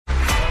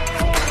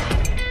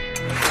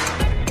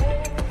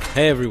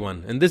Hey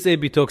everyone, in this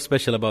AB Talk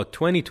special about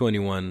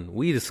 2021,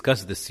 we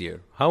discussed this year.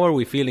 How are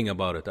we feeling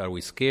about it? Are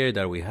we scared?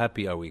 Are we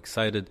happy? Are we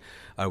excited?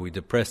 Are we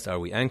depressed? Are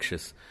we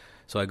anxious?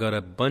 So I got a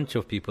bunch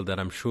of people that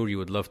I'm sure you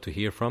would love to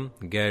hear from.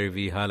 Gary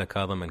V, Hala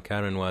Kadham, and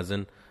Karen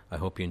Wazin. I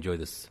hope you enjoy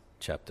this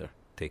chapter.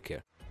 Take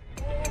care.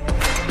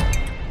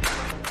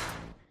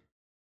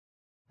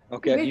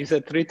 Okay, you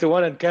said 3 to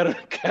 1 and Karen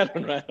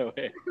ran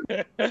away.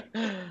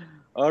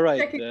 All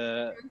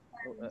right.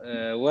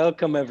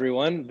 Welcome,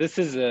 everyone. This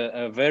is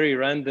a very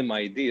random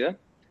idea,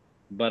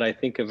 but I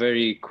think a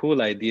very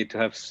cool idea to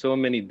have so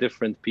many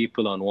different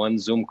people on one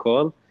Zoom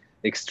call,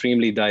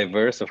 extremely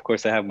diverse. Of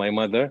course, I have my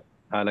mother,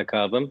 Hala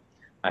Kadham.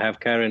 I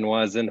have Karen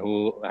Wazin,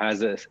 who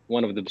has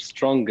one of the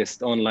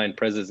strongest online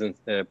presence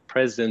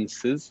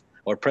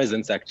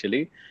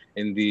actually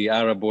in the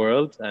Arab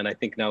world. And I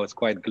think now it's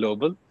quite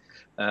global.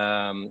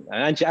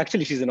 And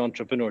she's an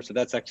entrepreneur. So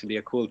that's actually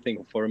a cool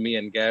thing for me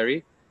and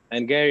Gary.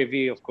 And Gary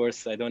V, of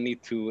course, I don't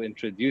need to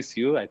introduce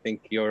you. I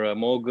think you're a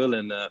mogul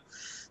and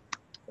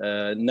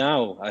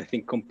now I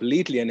think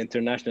completely an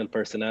international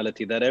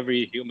personality that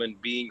every human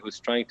being who's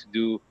trying to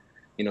do,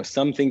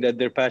 something that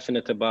they're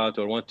passionate about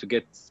or want to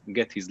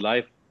get his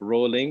life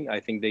rolling, I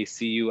think they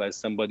see you as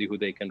somebody who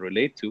they can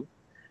relate to.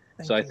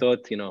 So I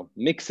thought,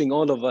 mixing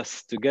all of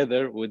us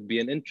together would be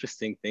an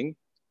interesting thing.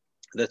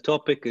 The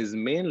topic is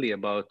mainly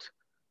about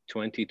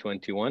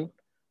 2021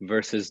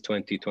 versus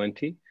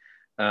 2020.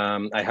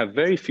 I have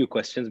very few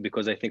questions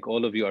because I think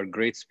all of you are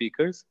great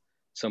speakers.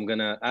 So I'm going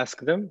to ask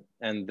them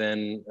and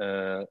then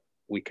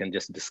we can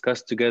just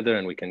discuss together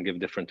and we can give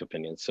different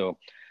opinions. So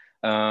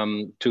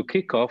to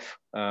kick off,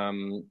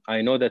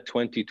 I know that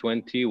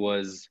 2020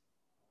 was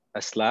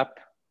a slap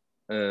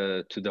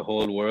to the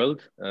whole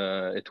world.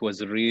 It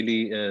was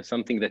really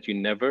something that you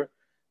never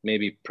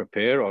maybe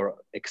prepare or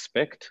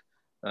expect.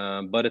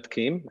 But it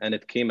came, and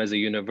it came as a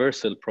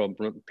universal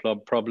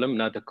problem,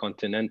 not a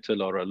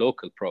continental or a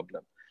local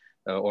problem,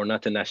 or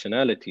not a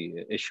nationality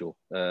issue.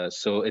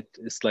 So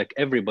it's like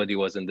everybody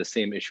was in the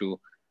same issue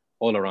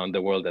all around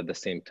the world at the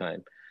same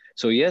time.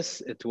 So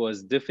yes, it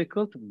was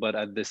difficult, but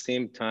at the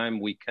same time,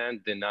 we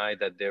can't deny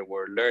that there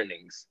were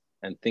learnings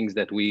and things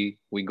that we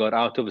got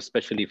out of,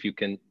 especially if you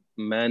can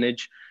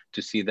manage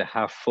to see the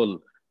half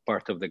full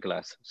part of the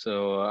glass.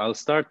 So I'll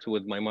start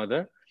with my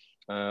mother.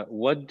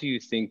 What do you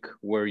think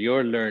were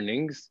your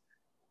learnings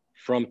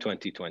from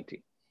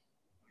 2020?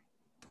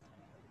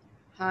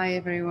 Hi,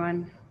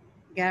 everyone.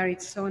 Gary,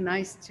 it's so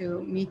nice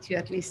to meet you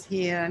at least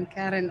here. And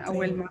Karen,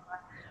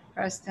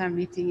 first time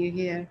meeting you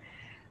here.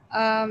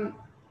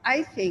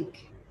 I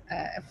think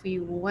if we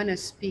want to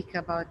speak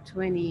about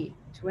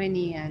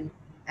 2020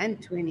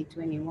 and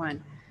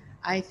 2021,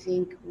 I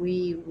think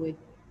we would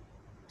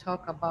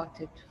talk about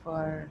it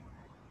for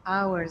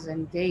hours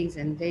and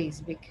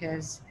days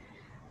because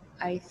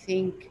I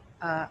think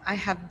I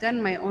have done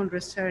my own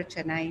research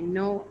and I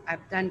know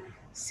I've done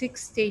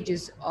 6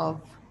 stages of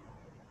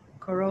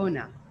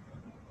Corona,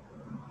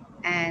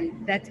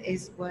 and that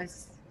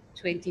was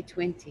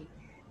 2020.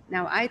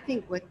 Now, I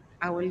think what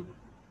I will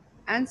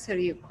answer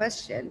your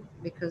question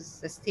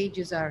because the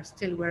stages are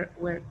still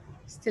we're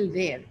still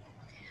there.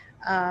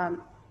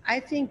 I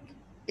think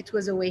it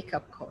was a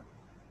wake-up call.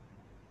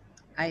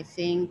 I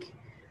think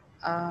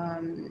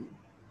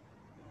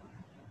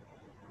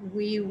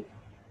we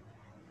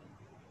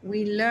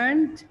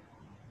learned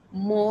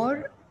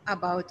more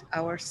about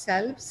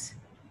ourselves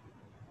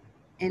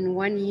in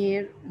 1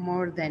 year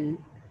more than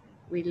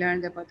we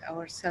learned about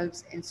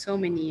ourselves in so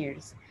many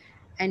years.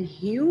 And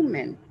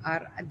humans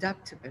are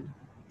adaptable.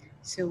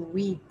 So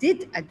we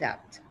did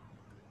adapt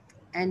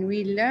and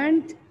we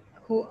learned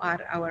who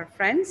are our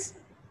friends,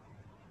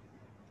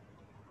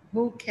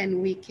 who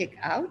can we kick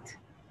out,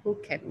 who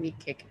can we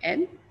kick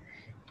in,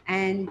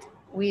 and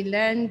we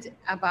learned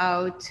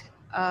about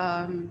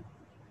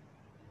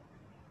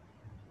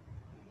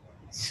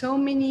so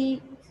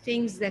many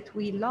things that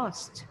we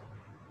lost.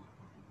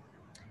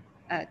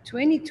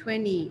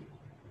 2020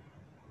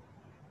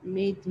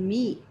 made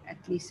me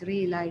at least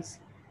realize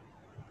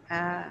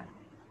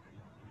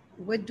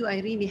what do I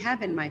really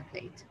have in my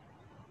plate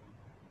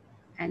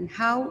and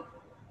how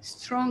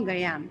strong I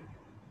am.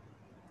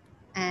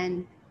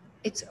 And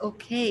it's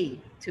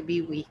okay to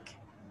be weak.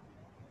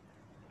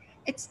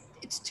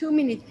 It's too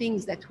many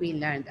things that we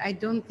learned. I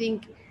don't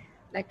think,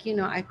 I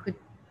could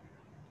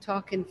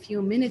talk in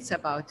few minutes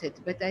about it,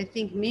 but I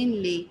think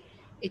mainly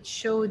it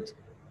showed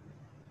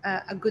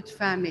a good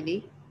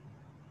family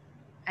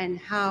and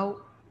how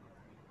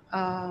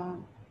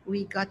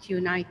we got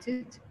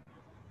united.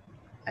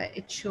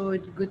 It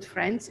showed good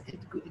friends. It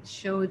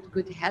showed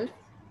good health.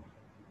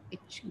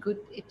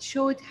 It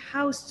showed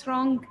how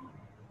strong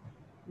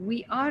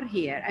we are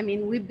here. I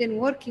mean, we've been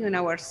working on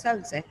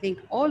ourselves, I think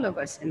all of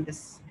us in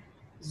this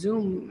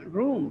Zoom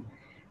room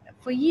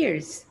for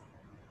years.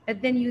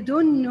 But then you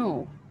don't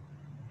know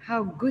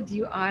how good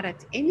you are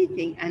at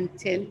anything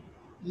until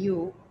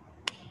you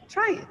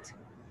try it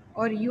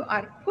or you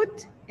are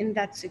put in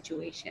that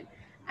situation.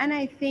 And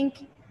I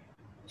think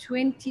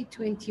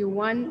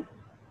 2021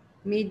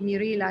 made me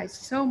realize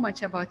so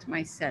much about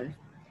myself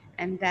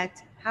and that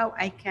how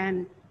I can,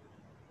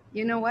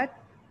 you know what?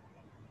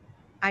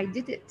 I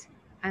did it,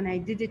 and I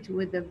did it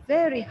with a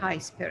very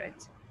high spirit.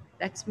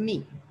 That's me.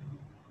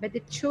 But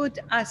it showed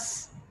us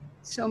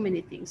so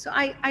many things. So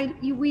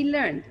we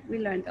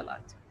learned a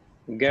lot.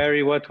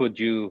 Gary, what would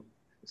you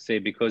say?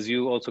 Because you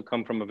also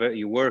come from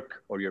you work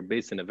or you're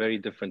based in a very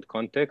different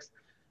context,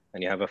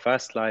 and you have a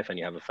fast life and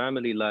you have a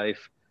family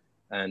life,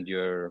 and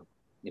you're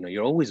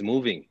always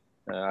moving.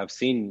 I've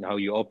seen how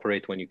you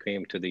operate when you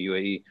came to the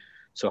UAE.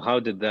 So how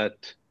did that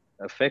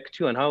affect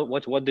you, and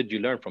what did you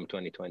learn from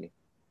 2020?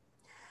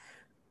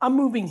 I'm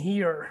moving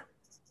here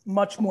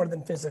much more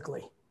than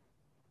physically.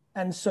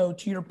 And so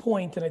to your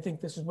point, and I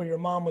think this is where your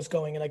mom was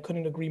going, and I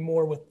couldn't agree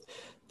more with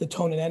the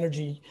tone and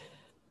energy.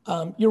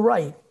 You're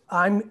right.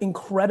 I'm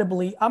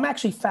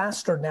actually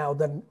faster now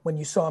than when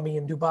you saw me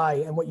in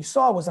Dubai. And what you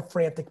saw was a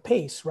frantic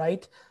pace,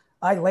 right?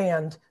 I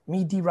land,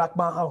 me, D-Rock,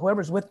 Maha,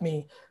 whoever's with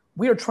me,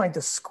 we are trying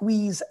to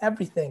squeeze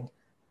everything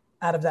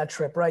out of that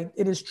trip, right?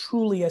 It is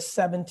truly a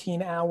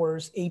 17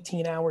 hours,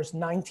 18 hours,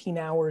 19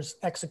 hours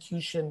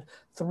execution,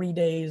 3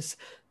 days,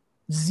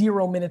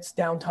 0 minutes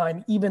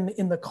downtime, even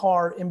in the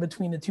car in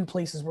between the two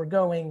places we're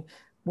going.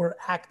 We're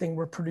acting,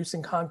 we're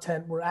producing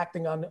content, we're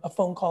acting on a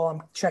phone call.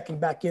 I'm checking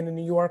back in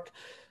New York.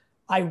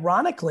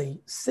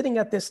 Ironically, sitting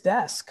at this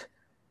desk,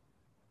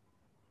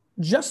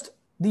 just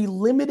the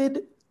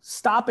limited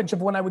stoppage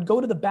of when I would go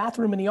to the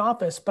bathroom in the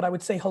office, but I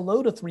would say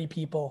hello to 3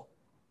 people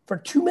for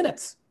 2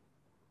 minutes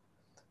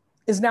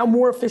is now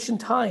more efficient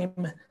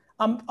time.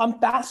 I'm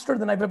faster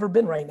than I've ever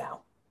been right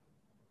now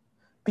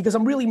because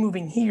I'm really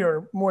moving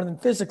here more than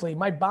physically.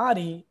 My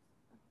body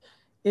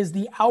is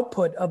the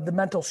output of the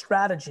mental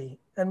strategy.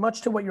 And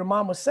much to what your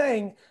mom was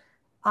saying,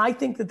 I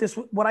think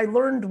that what I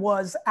learned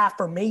was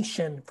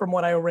affirmation from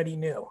what I already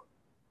knew.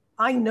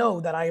 I know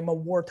that I am a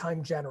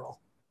wartime general.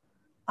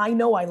 I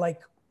know I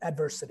like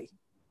adversity.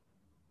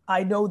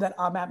 I know that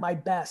I'm at my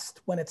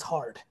best when it's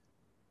hard.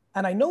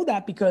 And I know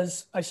that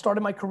because I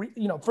started my career,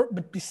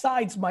 but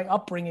besides my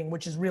upbringing,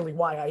 which is really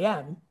why I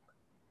am,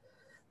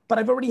 but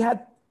I've already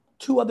had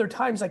 2 other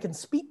times I can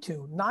speak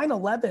to.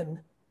 9/11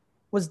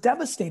 was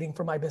devastating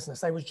for my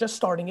business. I was just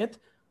starting it.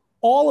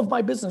 All of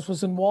my business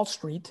was in Wall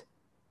Street.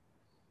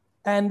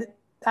 And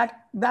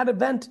that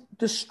event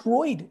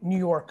destroyed New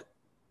York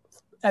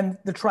and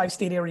the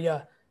tri-state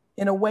area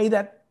in a way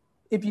that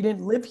if you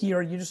didn't live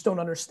here, you just don't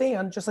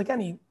understand, just like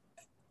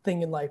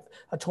anything in life,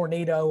 a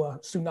tornado, a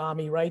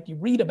tsunami, right? You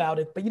read about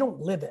it, but you don't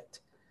live it.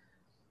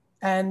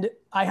 And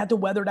I had to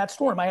weather that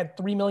storm. I had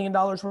 $3 million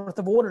worth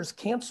of orders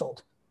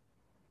canceled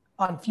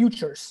on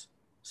futures.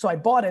 So I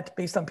bought it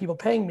based on people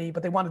paying me,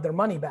 but they wanted their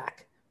money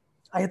back.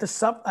 I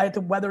had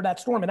to weather that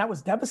storm, and that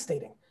was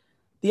devastating.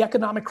 The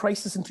economic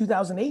crisis in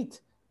 2008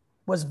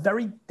 was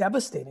very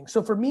devastating.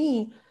 So for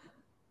me,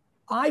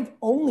 I've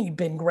only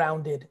been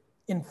grounded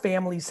in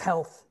family's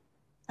health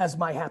as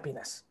my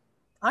happiness.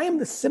 I am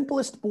the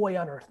simplest boy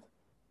on earth.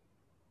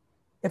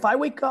 If I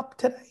wake up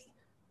today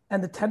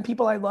and the 10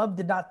 people I love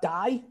did not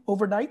die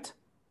overnight,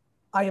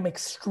 I am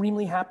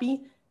extremely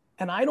happy.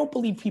 And I don't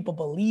believe people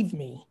believe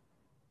me,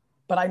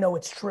 but I know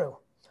it's true.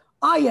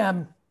 I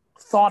am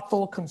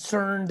thoughtful,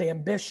 concerned,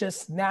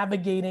 ambitious,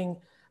 navigating,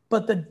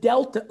 but the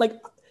delta,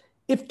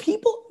 if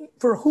people,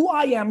 for who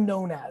I am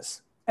known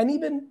as, and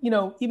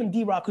even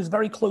D-Rock, who's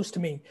very close to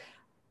me,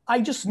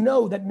 I just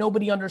know that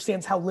nobody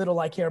understands how little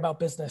I care about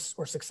business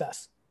or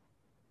success.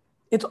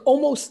 It's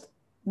almost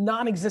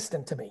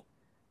non-existent to me.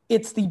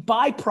 It's the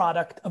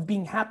byproduct of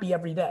being happy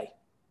every day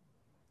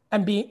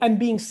and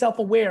being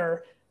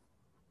self-aware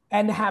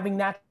and having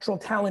natural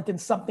talent in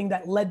something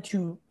that led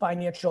to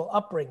financial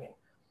upbringing.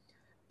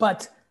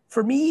 But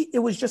for me, it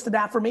was just an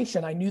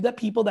affirmation. I knew that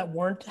people that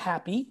weren't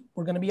happy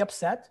were going to be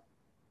upset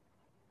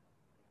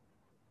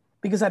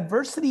because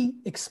adversity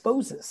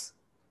exposes.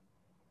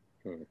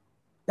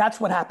 That's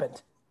what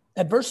happened.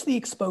 Adversity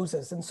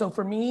exposes. And so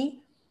for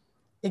me,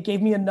 it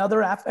gave me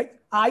another,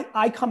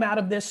 I come out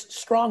of this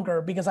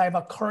stronger because I have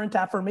a current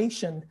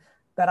affirmation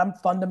that I'm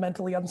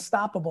fundamentally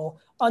unstoppable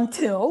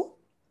until,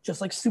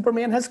 just like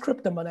Superman has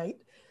kryptonite,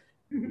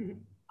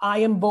 I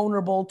am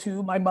vulnerable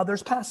to my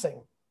mother's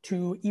passing,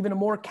 to even a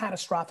more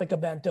catastrophic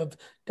event of,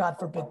 God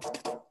forbid,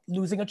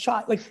 losing a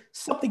child, like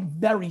something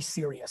very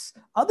serious.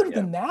 Other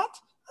than that,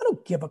 I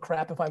don't give a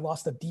crap if I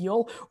lost a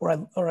deal or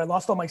I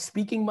lost all my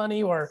speaking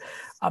money or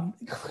I'm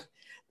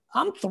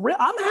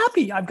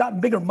happy. I've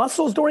gotten bigger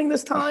muscles during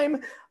this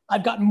time.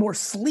 I've gotten more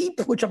sleep,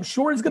 which I'm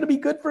sure is going to be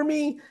good for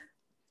me.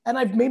 And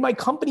I've made my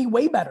company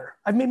way better.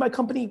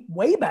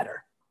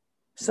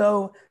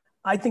 So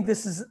I think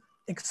this has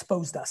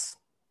exposed us.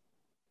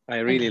 I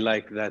really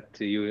like that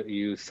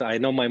I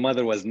know my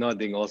mother was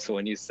nodding also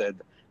when you said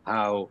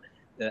how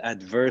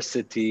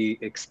adversity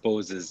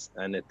exposes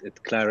and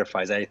it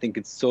clarifies. I think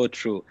it's so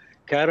true.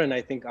 Karen,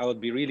 I think I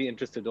would be really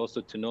interested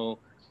also to know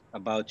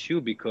about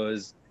you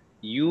because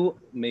you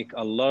make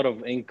a lot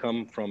of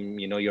income from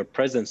your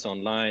presence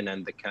online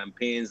and the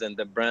campaigns and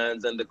the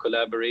brands and the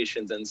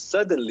collaborations, and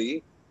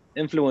suddenly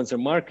influencer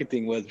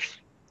marketing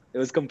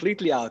was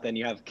completely out, and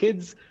you have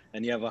kids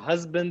and you have a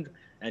husband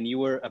and you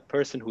were a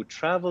person who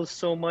travels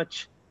so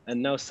much,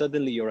 and now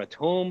suddenly you're at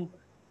home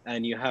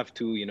and you have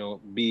to, you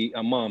know, be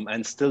a mom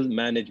and still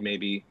manage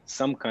maybe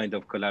some kind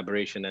of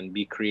collaboration and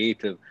be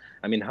creative.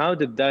 I mean, how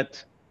did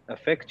that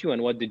affect you,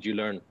 and what did you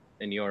learn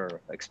in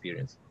your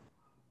experience?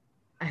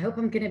 I hope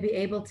I'm going to be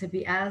able to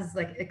be as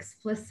like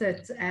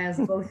explicit as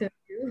both of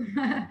you.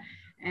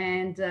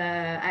 And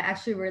I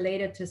actually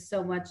related to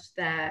so much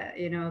that,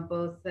 you know,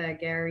 both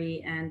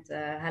Gary and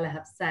Hala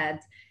have said.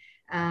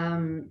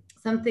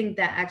 Something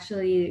that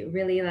actually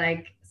really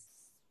like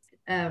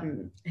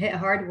hit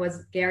hard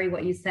was, Gary,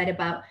 what you said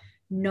about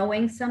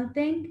knowing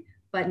something,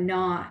 but it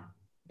not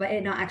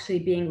actually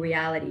being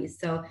reality.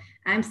 So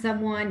I'm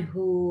someone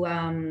who,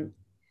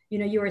 you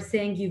know, you were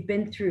saying you've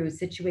been through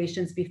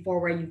situations before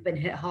where you've been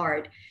hit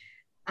hard.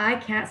 I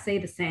can't say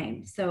the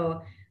same.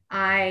 So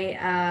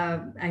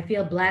I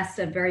feel blessed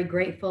and very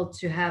grateful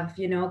to have,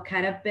 you know,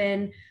 kind of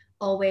been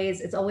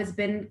it's always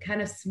been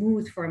kind of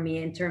smooth for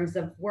me in terms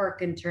of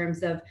work, in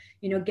terms of,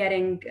 you know,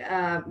 getting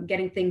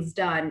things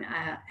done.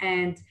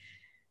 And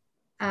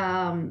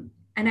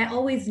I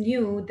always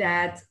knew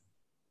that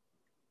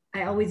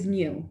I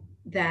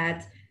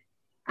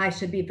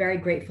should be very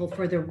grateful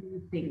for the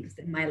real things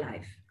in my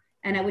life.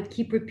 And I would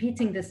keep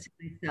repeating this to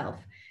myself.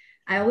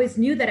 I always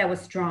knew that I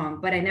was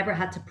strong, but I never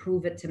had to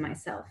prove it to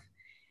myself.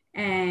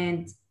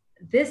 And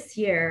this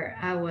year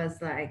I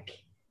was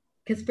like,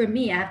 because for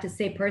me, I have to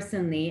say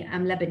personally,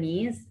 I'm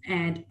Lebanese.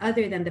 And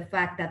other than the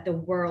fact that the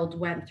world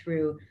went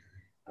through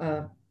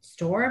a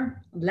storm,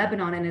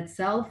 Lebanon in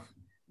itself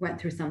went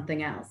through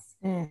something else.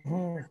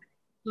 Mm-hmm.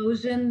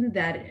 Explosion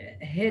that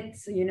hit,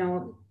 you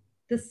know,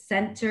 the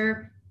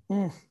center.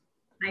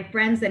 My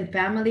friends and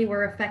family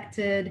were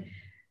affected.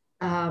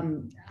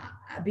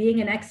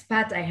 Being an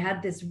expat, I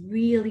had this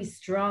really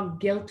strong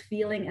guilt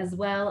feeling as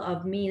well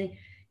of me,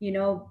 you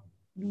know,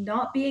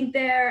 not being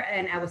there,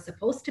 and I was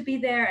supposed to be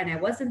there and I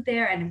wasn't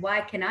there, and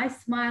why can I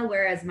smile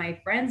whereas my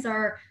friends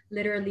are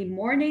literally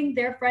mourning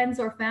their friends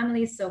or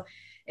families. So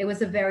it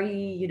was a very,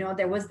 you know,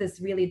 there was this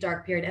really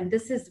dark period. And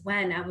this is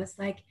when I was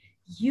like,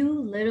 you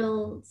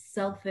little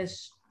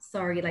selfish,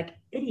 sorry, like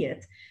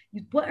idiot,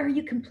 what are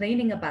you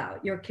complaining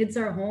about? Your kids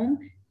are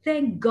home.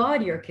 Thank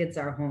God your kids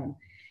are home.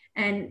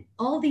 And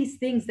all these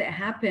things that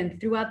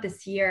happened throughout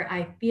this year,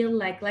 I feel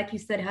like you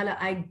said, Hala,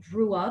 I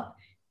grew up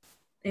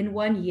in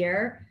 1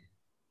 year.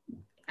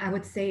 I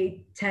would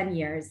say 10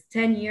 years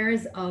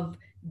of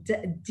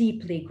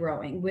deeply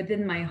growing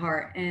within my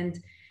heart. And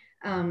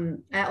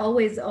I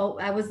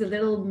was a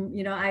little,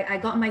 you know, I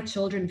got my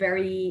children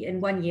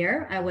in 1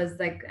 year. I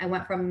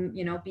went from,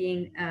 you know,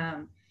 being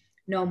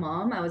no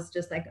mom. I was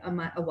just like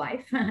a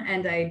wife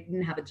and I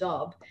didn't have a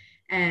job.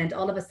 And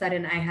all of a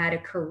sudden I had a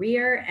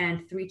career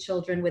and 3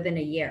 children within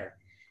a year.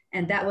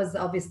 And that was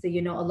obviously,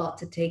 you know, a lot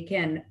to take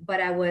in,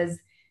 but I was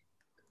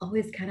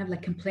always kind of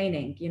like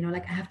complaining, you know,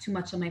 like I have too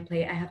much on my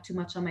plate. I have too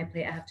much on my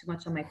plate. I have too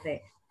much on my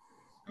plate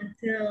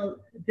until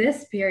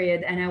this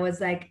period. And I was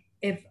like,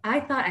 if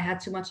I thought I had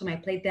too much on my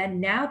plate, then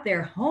now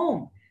they're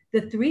home.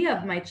 The 3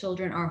 of my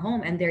children are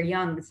home and they're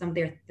young.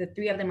 The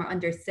 3 of them are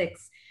under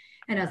 6.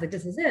 And I was like,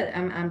 this is it.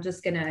 I'm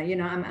just gonna, you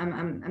know,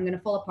 I'm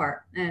gonna fall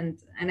apart. And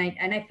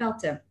I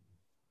felt it.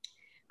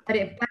 But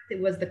in fact,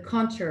 it was the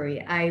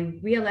contrary. I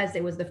realized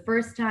it was the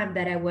first time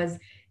that I was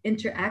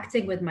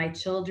interacting with my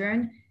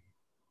children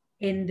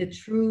in the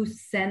true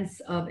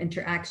sense of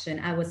interaction.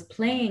 I was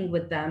playing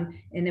with them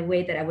in a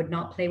way that I would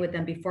not play with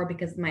them before,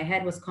 because my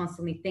head was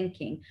constantly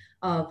thinking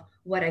of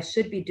what I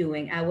should be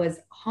doing. I was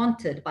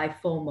haunted by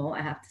FOMO,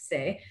 I have to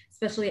say,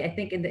 especially I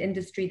think in the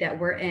industry that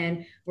we're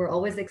in, we're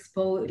always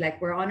exposed,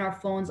 like we're on our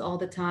phones all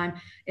the time.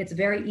 It's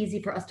very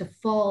easy for us to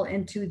fall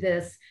into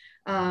this,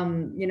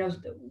 you know,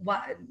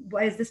 why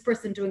is this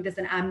person doing this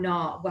and I'm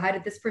not? Well, how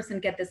did this person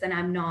get this and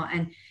I'm not?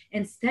 And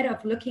instead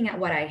of looking at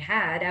what I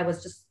had, I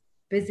was just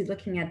busy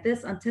looking at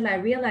this until I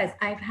realized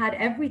I've had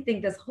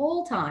everything this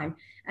whole time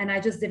and I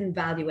just didn't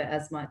value it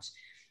as much.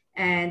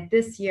 And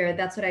this year,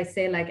 that's what I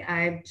say, like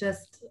I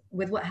just,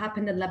 with what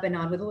happened in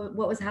Lebanon, with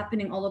what was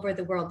happening all over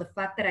the world, the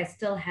fact that I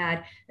still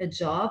had a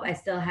job, I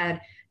still had,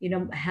 you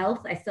know,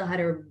 health, I still had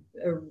a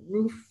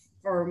roof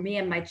for me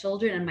and my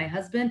children and my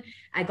husband.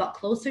 I got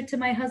closer to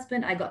my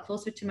husband, I got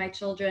closer to my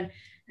children.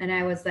 And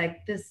I was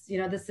like, this, you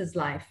know, this is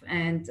life.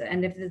 And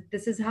if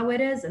this is how it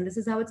is, and this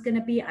is how it's going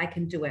to be, I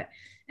can do it.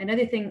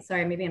 Another thing,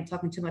 sorry, maybe I'm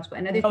talking too much, but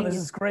another thing. This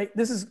is great.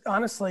 This is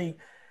honestly,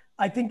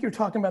 I think you're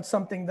talking about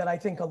something that I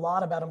think a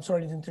lot about. I'm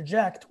sorry to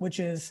interject, which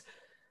is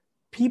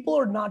people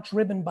are not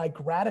driven by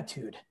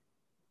gratitude.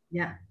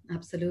 Yeah,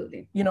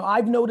 absolutely. You know,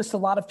 I've noticed a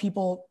lot of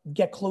people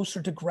get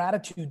closer to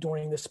gratitude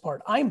during this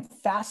part. I'm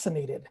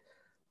fascinated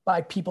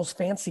by people's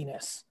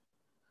fanciness.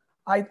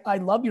 I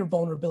love your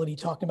vulnerability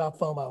talking about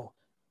FOMO.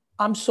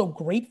 I'm so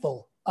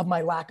grateful of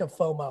my lack of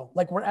FOMO.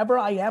 Like wherever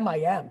I am, I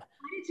am.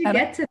 How did you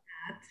get to that?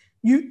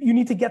 You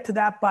need to get to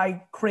that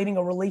by creating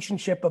a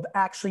relationship of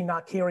actually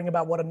not caring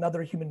about what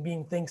another human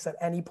being thinks at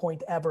any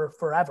point ever,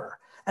 forever.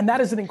 And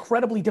that is an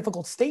incredibly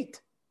difficult state.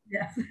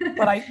 Yes.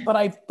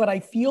 but I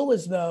feel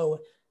as though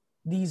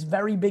these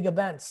very big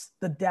events,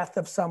 the death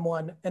of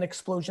someone, an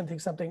explosion to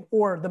something,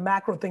 or the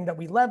macro thing that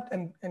we left,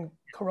 and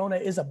Corona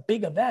is a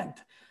big event,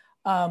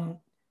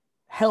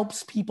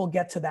 helps people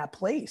get to that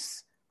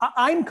place.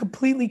 I'm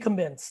completely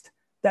convinced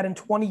that in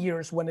 20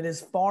 years, when it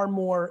is far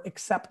more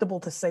acceptable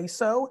to say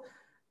so,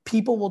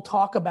 people will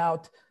talk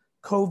about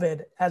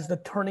COVID as the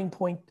turning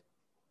point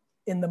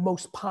in the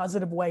most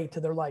positive way to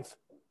their life.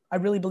 I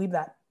really believe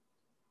that.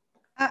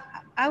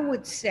 I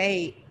would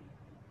say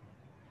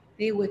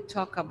they would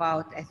talk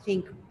about, I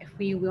think if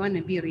we want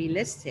to be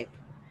realistic,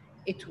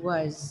 it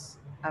was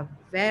a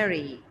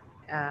very,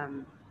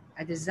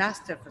 a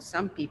disaster for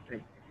some people,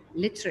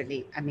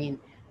 literally. I mean,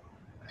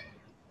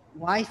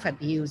 wife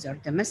abuse or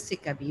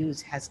domestic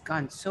abuse has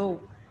gone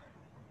so,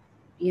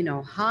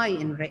 high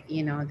in,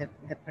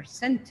 the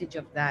percentage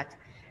of that,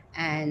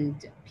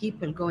 and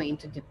people going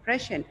into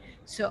depression.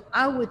 So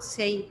I would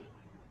say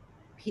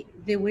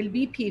there will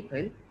be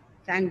people,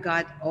 thank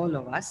God, all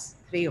of us,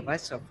 3 of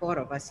us or 4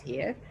 of us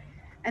here,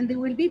 and there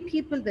will be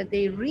people that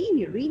they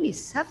really, really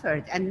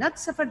suffered, and not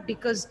suffered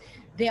because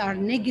they are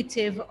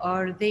negative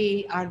or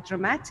they are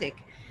dramatic,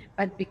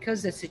 but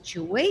because the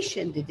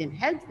situation didn't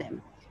help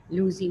them.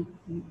 Losing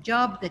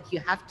job that you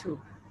have to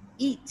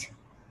eat,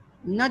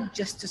 not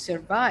just to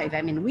survive.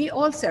 I mean, we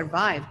all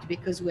survived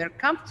because we're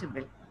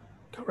comfortable.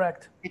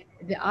 Correct.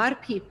 There are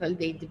people,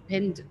 they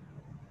depend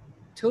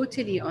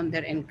totally on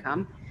their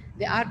income.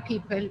 There are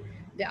people,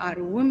 there are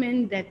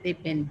women that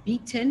they've been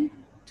beaten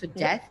to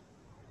death.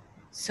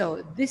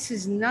 So this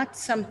is not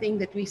something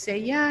that we say,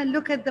 yeah,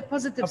 look at the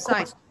positive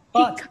side.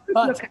 But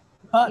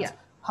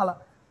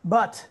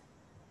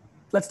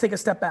let's take a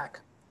step back.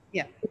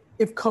 Yeah.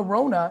 If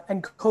Corona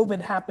and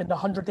COVID happened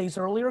 100 days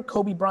earlier,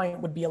 Kobe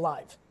Bryant would be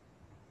alive.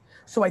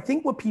 So I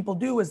think what people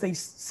do is they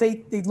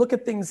look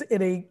at things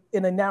in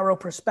a narrow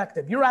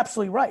perspective. You're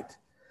absolutely right.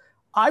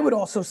 I would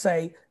also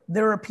say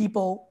there are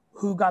people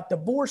who got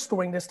divorced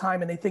during this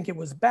time and they think it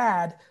was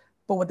bad,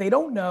 but what they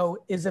don't know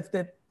is if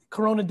the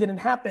Corona didn't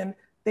happen,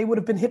 they would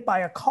have been hit by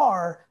a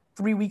car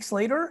 3 weeks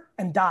later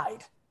and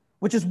died,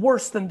 which is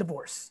worse than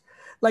divorce.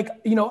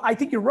 I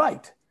think you're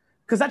right,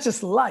 because that's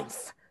just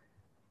life.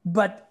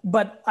 But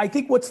I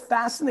think what's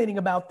fascinating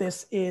about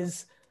this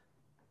is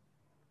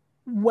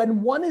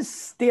when one is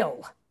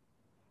still,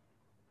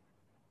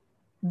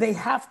 they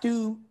have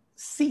to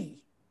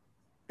see.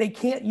 They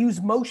can't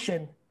use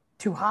motion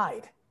to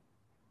hide.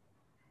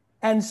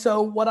 And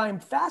so what I'm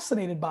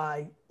fascinated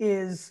by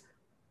is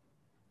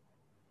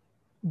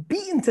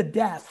beaten to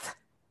death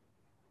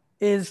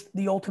is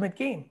the ultimate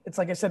game. It's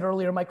like I said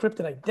earlier, my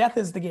kryptonite. Death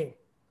is the game.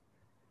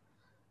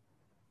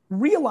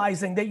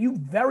 Realizing that you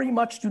very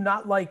much do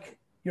not like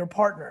your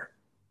partner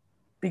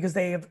because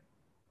they have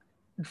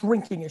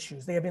drinking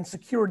issues, they have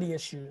insecurity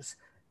issues,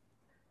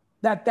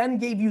 that then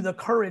gave you the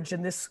courage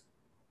in this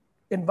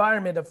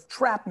environment of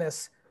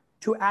trapness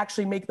to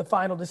actually make the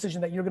final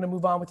decision that you're going to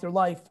move on with your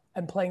life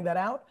and playing that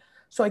out.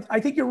 So I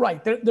think you're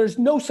right. There's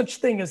no such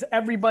thing as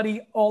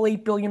everybody, all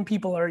 8 billion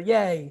people are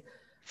yay.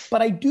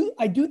 But I do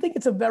think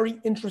it's a very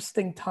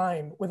interesting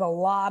time with a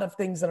lot of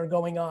things that are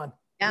going on.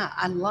 Yeah,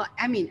 a lot.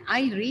 I mean,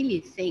 I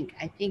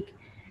think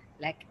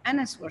like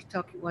Anas was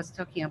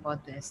talking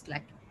about this,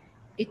 like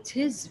it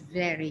is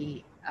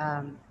very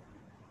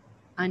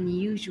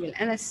unusual.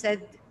 Anas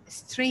said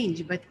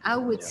strange, but I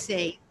would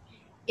say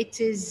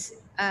it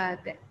is,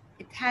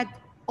 it had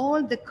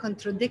all the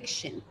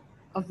contradiction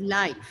of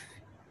life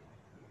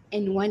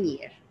in 1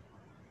 year.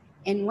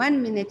 In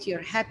 1 minute,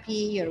 you're happy,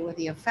 you're with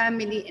your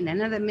family. In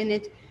another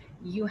minute,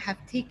 you have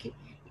taken,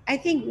 I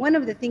think one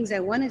of the things I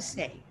want to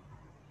say,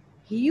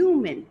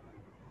 human,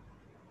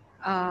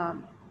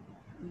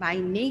 by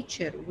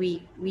nature,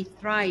 we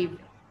thrive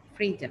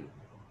freedom.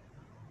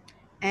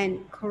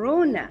 And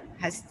Corona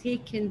has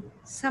taken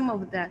some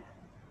of the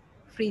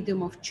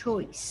freedom of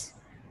choice,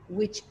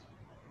 which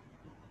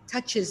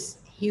touches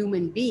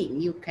human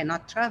being. You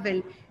cannot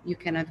travel, you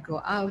cannot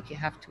go out, you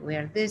have to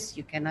wear this,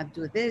 you cannot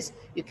do this,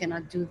 you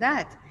cannot do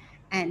that.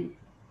 And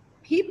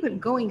people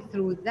going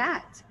through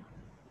that,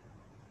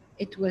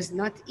 it was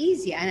not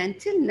easy. And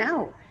until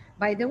now,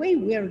 by the way,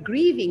 we are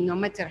grieving no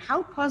matter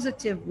how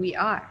positive we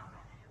are.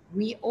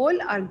 We all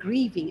are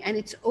grieving, and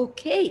it's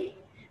okay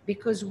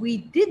because we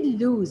did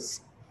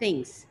lose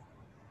things.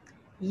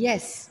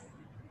 Yes,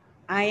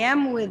 I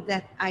am with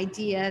that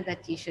idea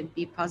that you should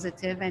be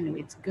positive and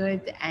it's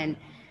good. And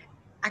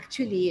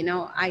actually,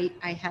 I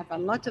have a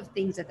lot of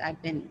things that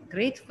I've been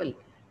grateful,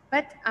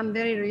 but I'm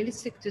very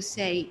realistic to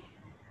say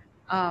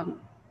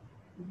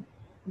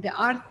there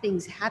are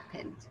things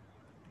happened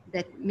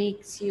that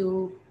makes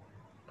you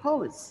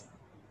pause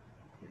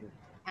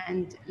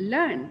and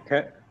learn.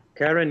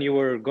 Karen, you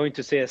were going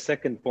to say a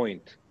second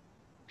point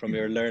from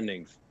your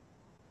learnings.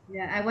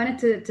 Yeah, I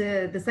wanted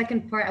to the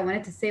second part I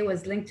wanted to say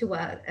was linked to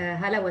what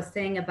Hala was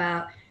saying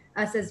about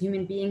us as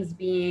human beings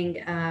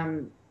being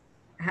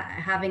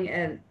having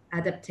an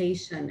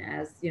adaptation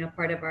as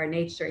part of our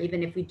nature,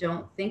 even if we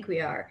don't think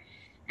we are.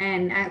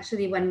 And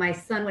actually, when I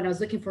was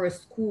looking for a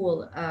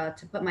school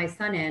to put my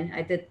son in,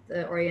 I did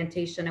the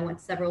orientation. I went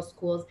to several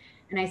schools,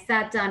 and I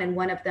sat down in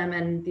one of them,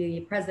 and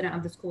the president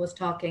of the school was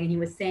talking, and he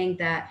was saying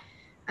that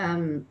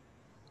in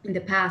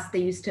the past they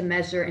used to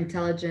measure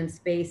intelligence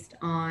based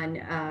on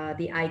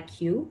the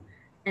IQ,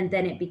 and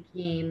then it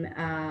became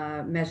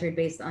measured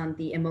based on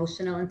the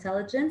emotional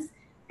intelligence,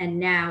 and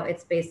now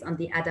it's based on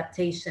the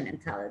adaptation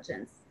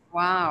intelligence.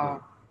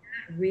 Wow.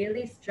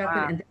 Really struck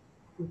Wow. me, and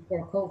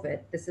before COVID,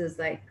 this is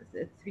like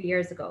 3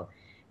 years ago.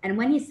 And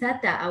when he said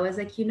that, I was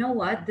like, you know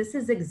what? This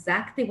is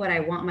exactly what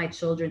I want my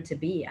children to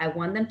be. I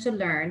want them to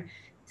learn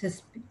to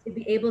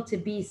be able to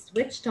be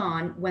switched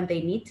on when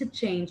they need to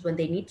change, when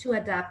they need to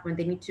adapt, when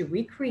they need to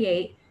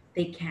recreate,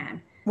 they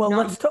can. Well,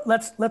 Not-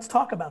 let's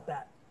talk about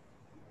that,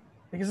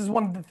 because this is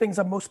one of the things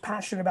I'm most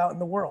passionate about in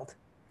the world.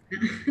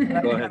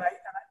 Go ahead.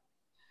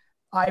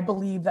 I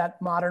believe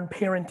that modern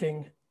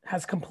parenting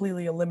has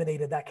completely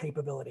eliminated that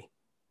capability.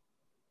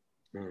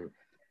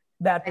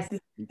 That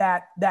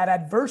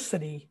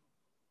adversity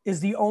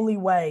is the only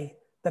way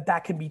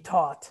that can be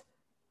taught,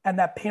 and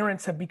that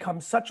parents have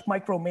become such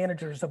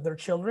micromanagers of their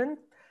children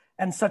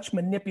and such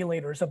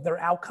manipulators of their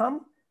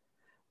outcome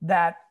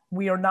that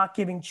we are not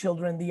giving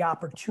children the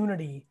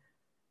opportunity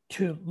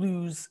to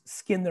lose,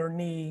 skin their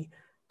knee,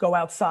 go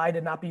outside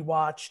and not be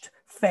watched,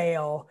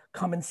 fail,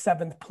 come in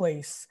 7th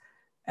place.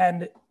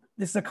 And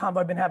this is a convo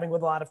I've been having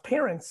with a lot of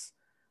parents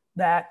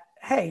that,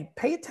 hey,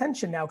 pay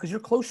attention now because you're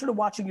closer to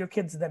watching your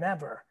kids than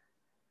ever.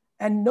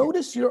 And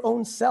notice your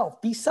own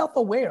self. Be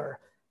self-aware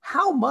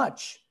how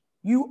much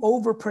you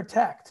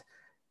overprotect.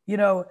 You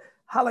know,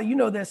 Hala, you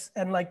know this,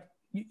 and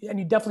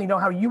you definitely know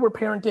how you were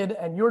parented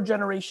and your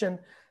generation.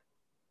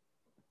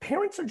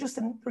 Parents are just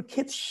in their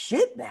kids'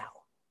 shit now.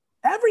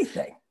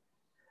 Everything.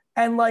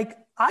 And like,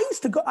 I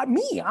used to go, I'm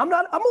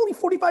only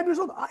 45 years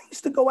old. I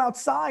used to go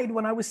outside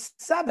when I was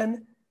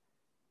 7.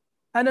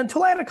 And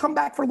until I had to come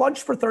back for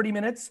lunch for 30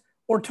 minutes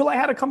or till I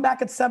had to come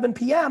back at 7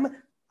 p.m.,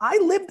 I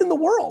lived in the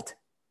world.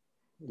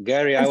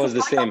 Gary, I was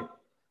the same.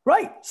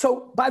 Right.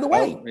 So by the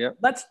way,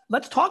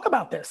 let's talk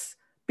about this,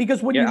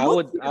 because when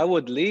I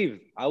would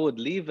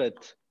leave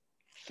at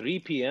 3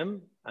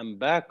 p.m. I'm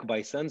back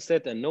by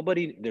sunset, and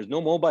there's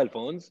no mobile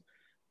phones,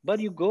 but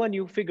you go and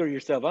you figure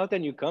yourself out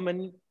and you come,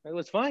 and it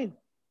was fine.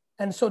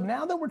 And so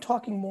now that we're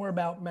talking more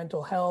about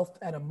mental health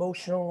and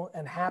emotional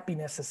and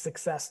happiness as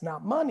success,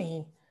 not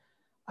money,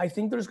 I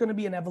think there's going to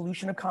be an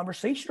evolution of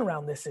conversation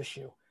around this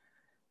issue,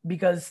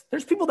 because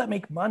there's people that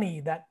make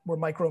money that were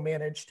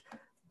micromanaged,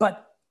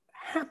 but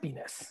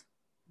happiness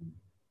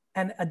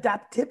and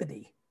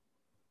adaptivity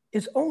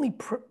is only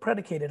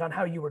predicated on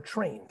how you were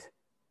trained.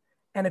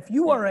 And if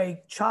you are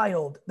a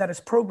child that is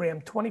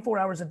programmed 24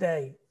 hours a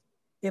day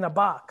in a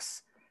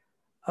box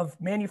of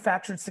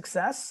manufactured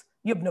success,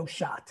 you have no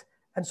shot.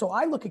 And so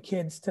I look at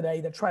kids today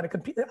that try to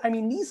compete. I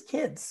mean, these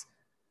kids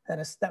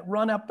that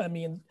run up at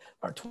me and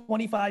are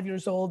 25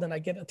 years old, and I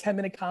get a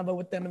 10-minute convo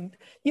with them, and,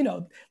 you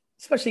know,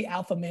 especially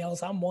alpha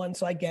males. I'm one,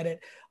 so I get it.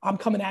 I'm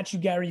coming at you,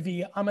 Gary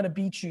V. I'm going to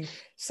beat you.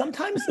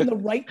 Sometimes in the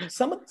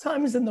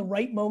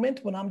right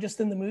moment, when I'm just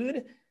in the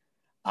mood,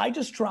 I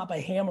just drop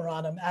a hammer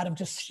on them out of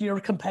just sheer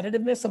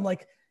competitiveness. I'm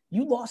like,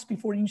 you lost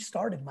before you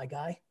started, my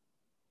guy.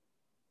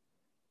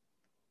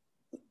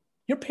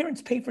 Your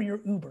parents pay for your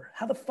Uber.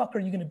 How the fuck are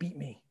you going to beat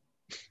me?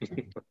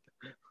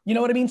 You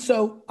know what I mean?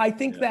 So I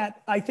think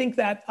that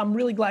I'm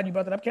really glad you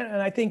brought that up, Karen.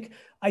 And I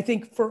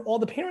think for all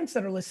the parents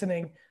that are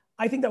listening,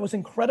 I think that was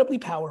incredibly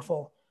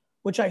powerful,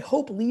 which I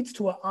hope leads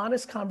to an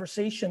honest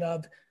conversation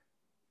of,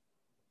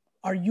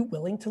 are you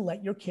willing to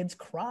let your kids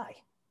cry?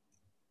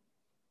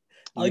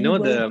 They're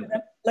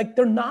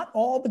not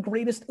all the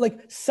greatest.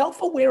 Like,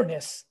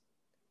 self-awareness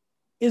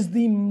is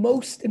the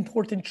most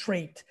important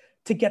trait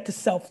to get to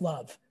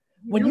self-love.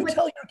 When you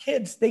tell your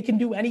kids they can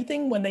do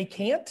anything when they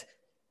can't,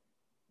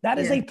 that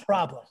is a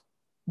problem.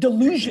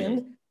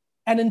 Delusion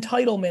and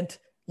entitlement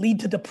lead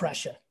to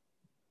depression.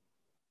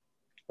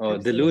 Oh,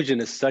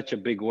 delusion is such a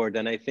big word.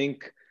 And I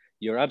think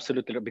you're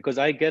absolutely right, because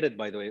I get it,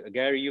 by the way.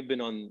 Gary, you've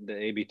been on the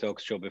AB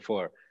Talks show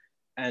before.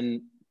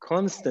 And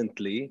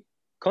constantly,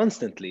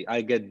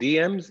 I get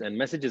DMs and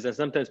messages, and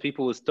sometimes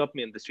people will stop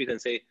me in the street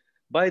and say,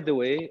 by the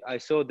way, I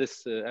saw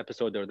this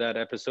episode or that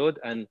episode,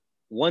 and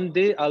one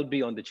day I'll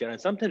be on the chair.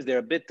 And sometimes they're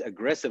a bit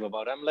aggressive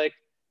about it. I'm like,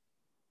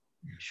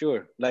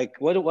 sure. Like,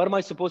 what am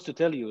I supposed to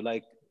tell you?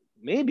 Like,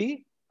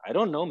 maybe, I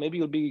don't know. Maybe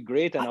you'll be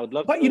great, and I would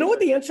love to. But you know what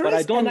the answer is?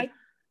 I don't.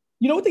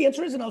 You know what the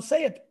answer is? And I'll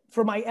say it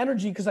for my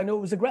energy, because I know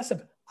it was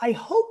aggressive. I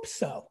hope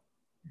so.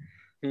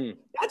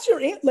 That's your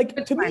answer.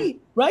 Like, to me,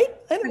 right?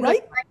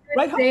 Right?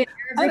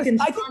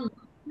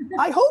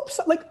 I hope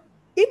so. Like,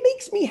 it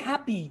makes me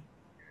happy.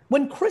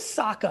 When Chris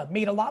Sacca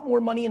made a lot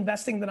more money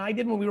investing than I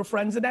did when we were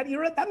friends in that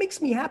era, that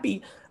makes me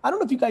happy. I don't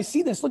know if you guys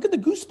see this. Look at the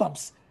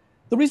goosebumps.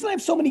 The reason I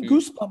have so many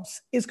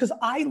goosebumps is because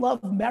I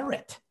love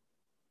merit.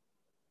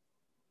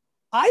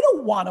 I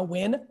don't want to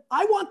win.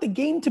 I want the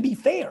game to be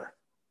fair.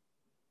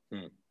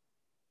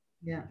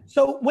 Yeah.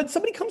 So when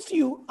somebody comes to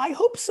you, I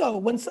hope so.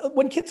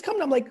 When kids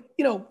come, I'm like,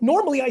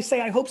 normally I say,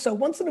 I hope so.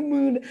 Once in a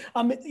moon,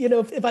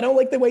 if I don't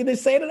like the way they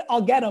say it,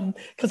 I'll get them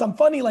because I'm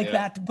funny like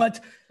that. But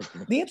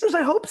the answer is,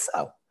 I hope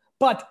so.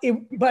 But they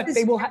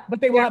will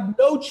have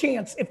no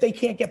chance if they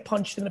can't get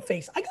punched in the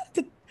face. I got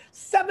to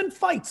 7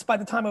 fights by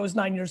the time I was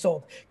 9 years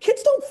old.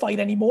 Kids don't fight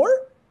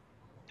anymore.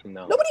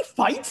 No. Nobody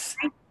fights.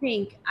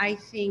 I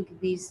think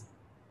these,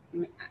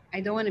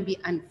 I don't want to be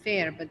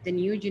unfair, but the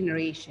new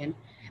generation,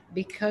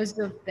 because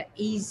of the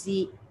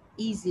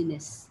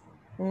easiness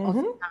of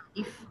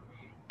life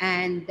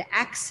and the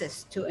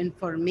access to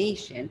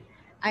information.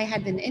 I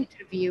had an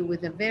interview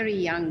with a very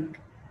young,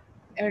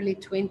 early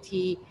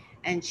 20,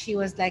 and she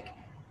was like,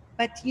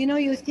 but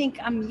you think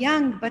I'm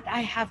young, but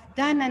I have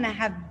done and I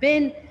have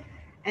been,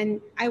 and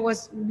I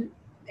was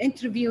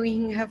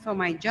interviewing her for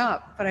a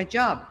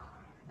job.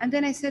 And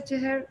then I said to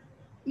her,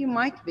 you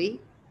might be,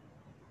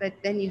 but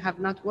then you have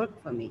not worked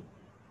for me.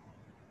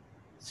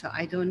 So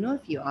I don't know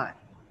if you are.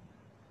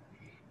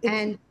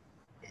 And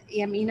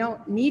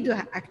Nido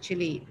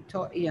actually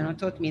taught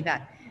me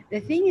that.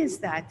 The thing is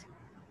that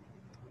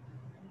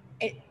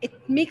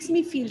it makes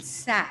me feel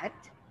sad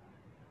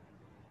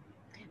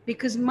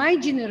because my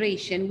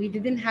generation, we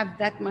didn't have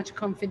that much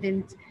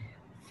confidence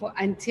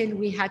until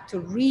we had to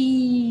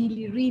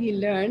really, really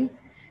learn.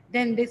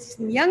 Then this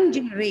young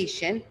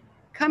generation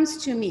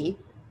comes to me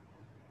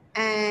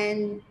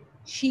and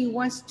she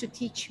wants to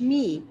teach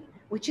me,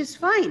 which is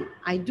fine.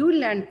 I do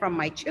learn from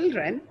my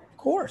children. Of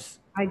course.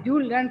 I do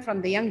learn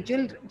from the young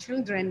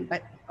children,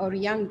 or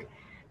young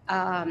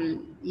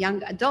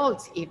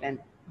adults even.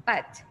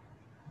 But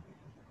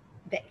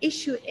the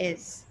issue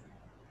is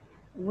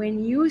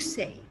when you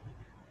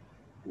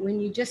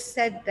just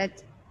said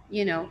that,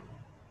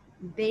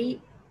 they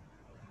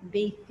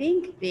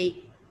think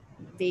they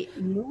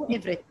know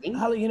everything.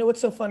 Holly, you know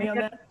what's so funny on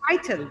that?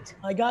 Entitled.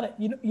 I got it.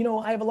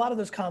 I have a lot of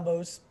those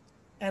combos,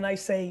 and I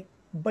say,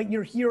 but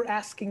you're here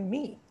asking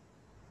me.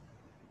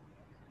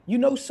 You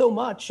know so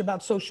much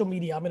about social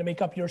media. I'm going to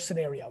make up your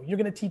scenario. You're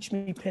going to teach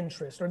me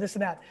Pinterest or this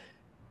and that.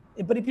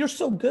 But if you're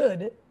so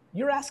good,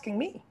 you're asking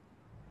me.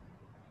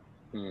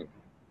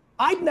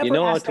 I've never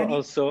asked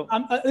this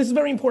is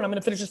very important. I'm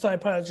going to finish this, so I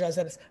apologize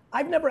for this.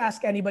 I've never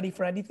asked anybody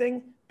for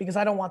anything because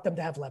I don't want them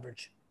to have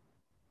leverage.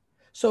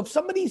 So if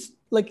somebody's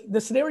like, the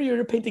scenario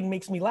you're painting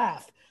makes me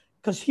laugh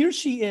because here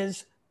she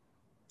is.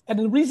 And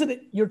the reason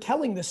that you're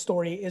telling this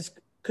story is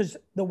because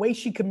the way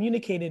she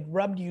communicated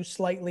rubbed you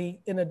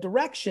slightly in a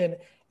direction.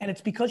 And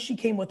it's because she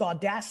came with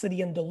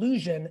audacity and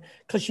delusion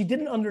because she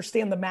didn't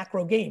understand the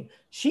macro game.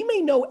 She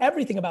may know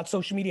everything about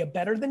social media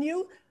better than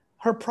you.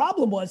 Her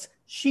problem was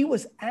she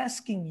was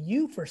asking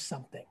you for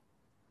something.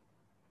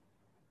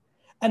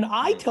 And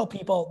I tell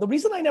people, the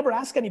reason I never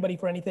ask anybody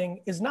for anything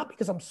is not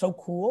because I'm so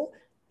cool.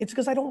 It's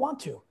because I don't want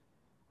to.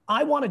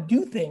 I want to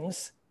do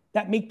things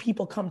that make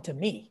people come to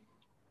me.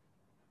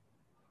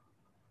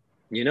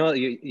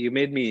 You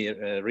made me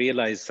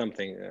realize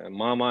something,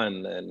 Mama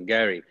and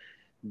Gary.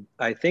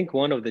 I think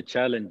one of the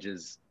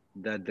challenges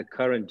that the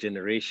current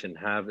generation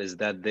have is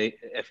that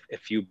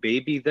if you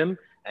baby them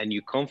and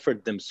you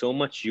comfort them so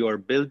much, you are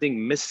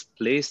building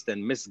misplaced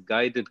and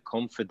misguided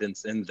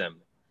confidence in them.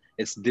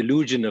 It's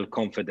delusional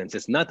confidence.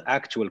 It's not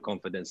actual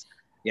confidence.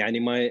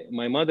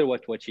 My mother,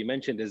 what she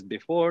mentioned is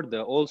before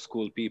the old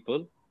school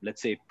people,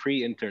 let's say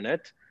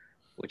pre-internet,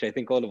 which I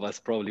think all of us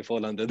probably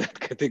fall under that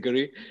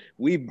category.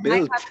 We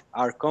built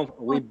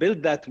we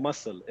built that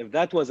muscle. If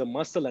that was a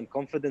muscle and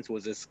confidence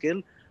was a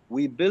skill,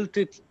 we built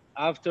it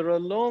after a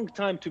long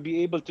time to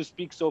be able to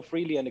speak so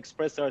freely and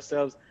express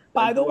ourselves.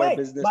 By the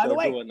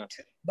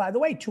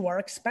way, to our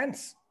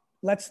expense,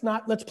 let's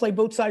play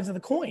both sides of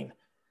the coin.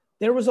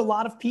 There was a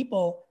lot of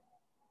people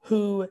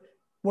who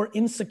were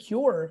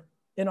insecure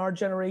in our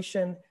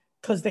generation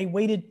because they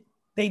needed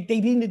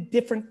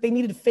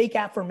fake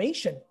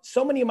affirmation.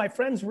 So many of my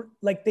friends were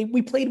like,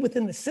 we played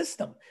within the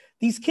system.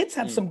 These kids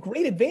have some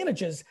great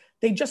advantages.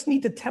 They just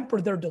need to temper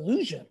their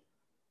delusion.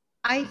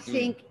 I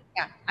think,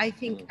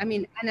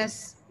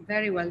 Anas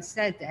very well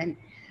said. And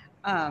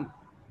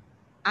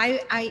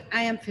I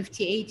am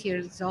 58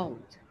 years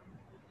old.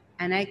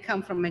 And I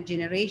come from a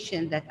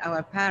generation that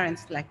our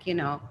parents,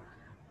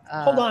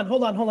 hold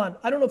on.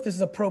 I don't know if this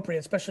is appropriate,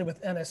 especially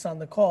with Anas on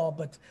the call,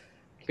 but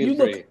you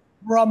look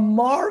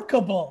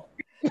remarkable.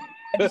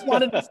 I just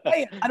wanted to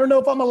say it. I don't know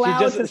if I'm allowed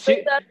to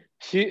say that.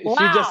 She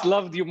just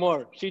loved you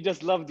more. She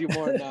just loved you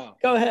more now.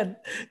 Go ahead.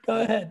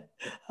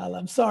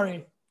 I'm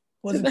sorry.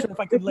 Wasn't sure if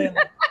I could land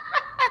that.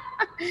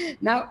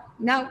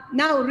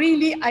 Now,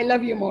 really, I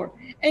love you more.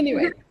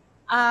 Anyway,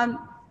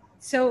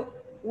 so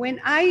when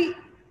I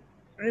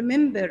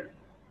remember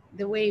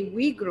the way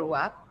we grew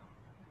up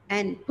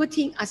and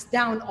putting us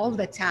down all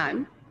the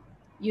time,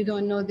 you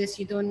don't know this,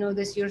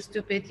 you're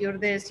stupid, you're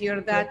this,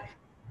 you're that,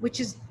 which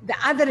is the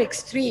other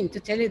extreme, to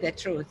tell you the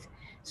truth.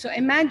 So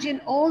imagine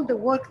all the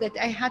work that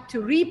I had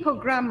to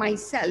reprogram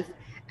myself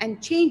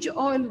and change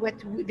all what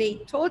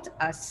they taught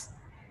us.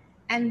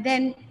 And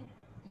then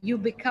you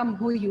become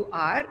who you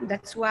are.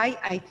 That's why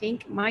I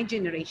think my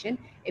generation,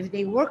 if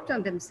they worked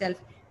on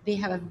themselves, they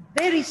have a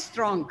very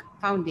strong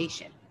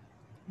foundation,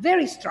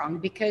 very strong,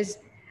 because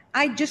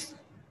I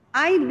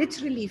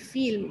literally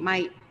feel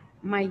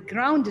my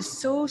ground is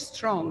so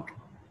strong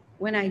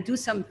when I do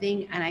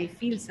something and I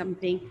feel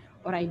something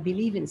or I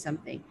believe in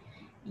something.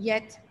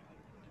 Yet,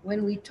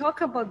 when we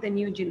talk about the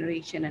new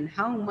generation and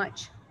how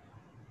much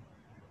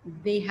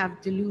they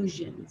have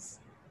delusions,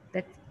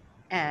 that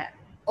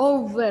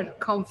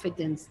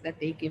overconfidence that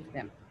they give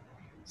them,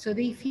 so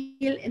they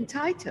feel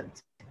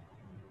entitled,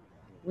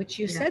 which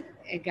you said,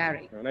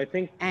 Gary. And I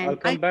think And I'll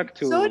come back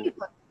to.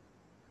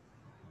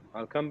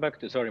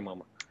 Sorry,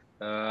 Mama.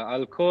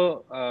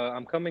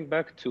 I'm coming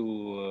back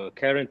to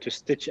Karen to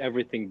stitch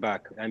everything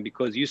back, and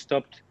because you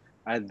stopped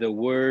at the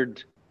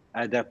word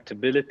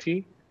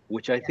adaptability,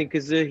 which I think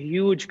is a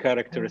huge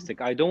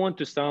characteristic. I don't want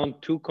to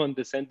sound too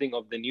condescending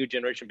of the new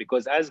generation,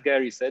 because as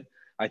Gary said,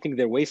 I think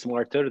they're way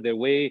smarter, they're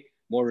way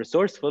more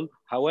resourceful.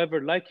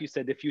 However, like you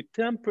said, if you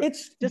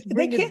just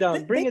bring it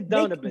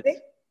down a bit.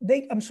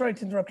 I'm sorry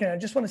to interrupt, Karen. I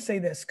just want to say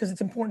this because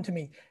it's important to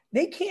me.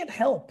 They can't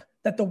help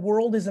that the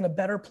world is in a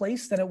better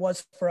place than it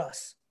was for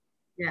us.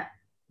 Yeah.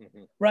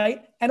 Mm-hmm.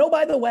 Right. And oh,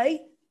 by the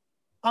way,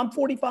 I'm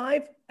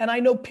 45 and I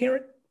know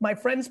my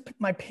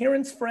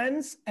parents'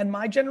 friends and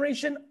my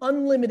generation,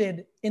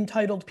 unlimited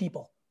entitled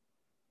people.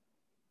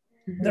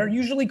 Mm-hmm. They're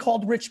usually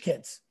called rich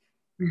kids,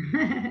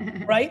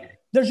 right?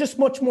 There's just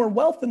much more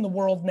wealth in the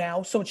world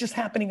now. So it's just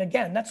happening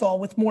again. That's all,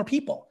 with more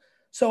people.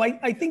 So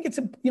I think it's,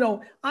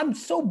 I'm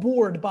so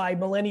bored by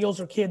millennials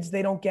or kids,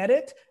 they don't get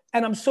it.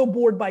 And I'm so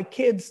bored by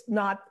kids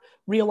not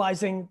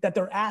realizing that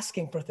they're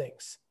asking for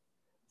things.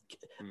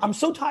 I'm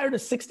so tired of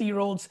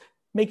 60-year-olds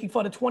making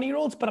fun of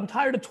 20-year-olds, but I'm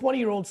tired of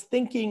 20-year-olds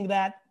thinking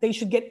that they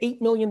should get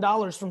 $8 million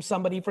from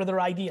somebody for their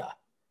idea.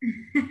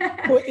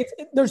 So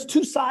there's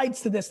two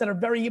sides to this that are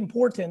very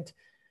important.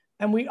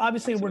 And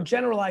we're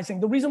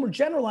generalizing. The reason we're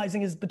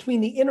generalizing is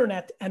between the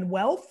internet and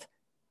wealth,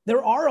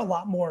 there are a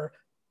lot more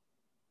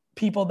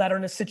people that are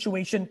in a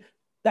situation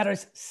that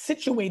is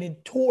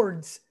situated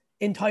towards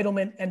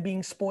entitlement and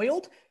being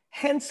spoiled.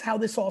 Hence how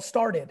this all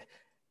started.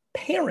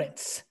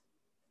 Parents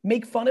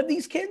make fun of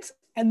these kids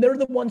and they're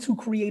the ones who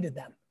created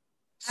them.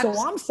 So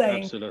I'm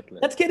saying,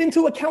 let's get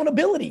into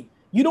accountability.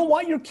 You don't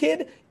want your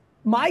kid,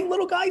 my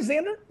little guy,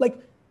 Xander, like,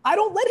 I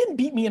don't let him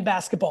beat me in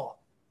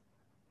basketball.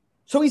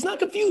 So he's not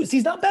confused.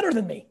 He's not better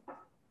than me.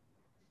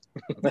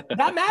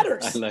 That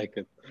matters. I like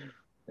it.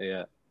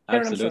 Yeah,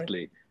 Karen,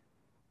 absolutely.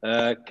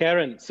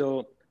 Karen,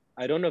 so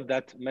I don't know if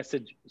that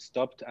message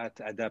stopped at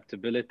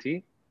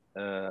adaptability.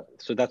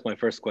 So that's my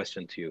first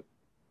question to you.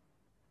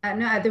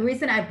 No, the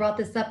reason I brought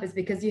this up is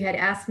because you had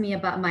asked me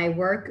about my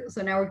work.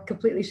 So now we're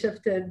completely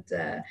shifted.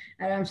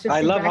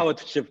 I love how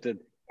it shifted.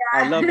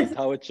 Yeah. I love it,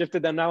 how it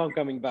shifted. And now I'm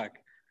coming back.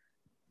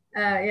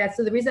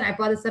 So the reason I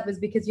brought this up is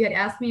because you had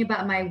asked me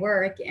about my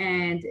work,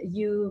 and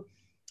you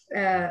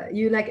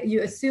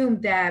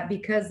assumed that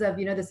because of,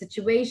 the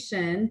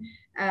situation,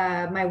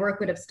 my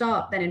work would have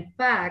stopped. And in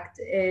fact,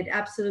 it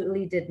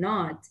absolutely did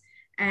not.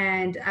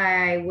 And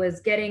I was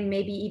getting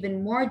maybe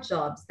even more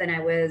jobs than I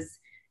was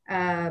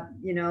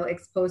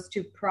exposed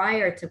to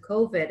prior to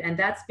COVID. And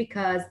that's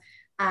because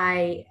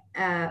I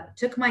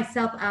took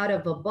myself out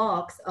of a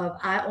box of,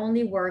 I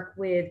only work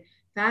with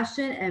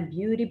fashion and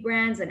beauty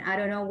brands and I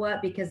don't know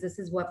what, because this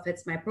is what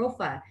fits my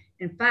profile.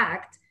 In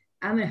fact,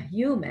 I'm a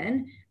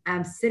human.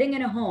 I'm sitting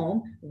in a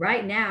home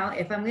right now.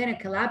 If I'm going to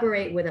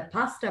collaborate with a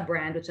pasta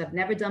brand, which I've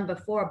never done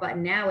before, but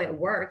now it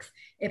works.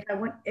 If I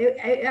want,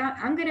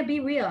 I'm going to be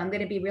real. I'm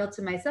going to be real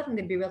to myself. I'm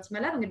going to be real to my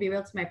life. I'm going to be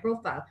real to my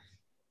profile.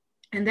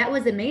 And that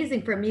was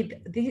amazing for me.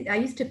 I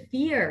used to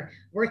fear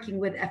working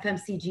with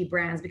FMCG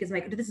brands because I'm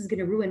like, this is going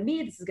to ruin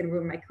me. This is going to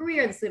ruin my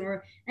career. This is going to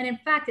ruin. And in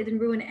fact, it didn't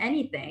ruin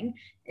anything.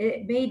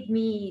 It made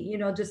me,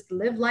 just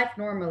live life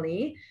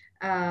normally,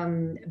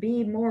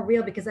 be more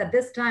real. Because at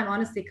this time,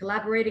 honestly,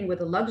 collaborating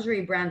with a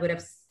luxury brand would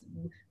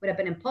have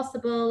been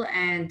impossible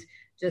and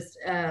just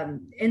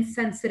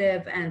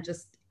insensitive, and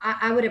just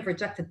I would have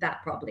rejected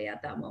that probably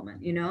at that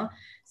moment,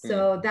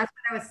 So that's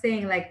what I was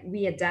saying. Like,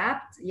 we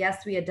adapt.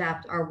 Yes, we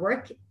adapt. Our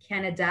work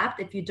can adapt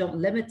if you don't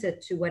limit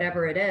it to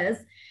whatever it is.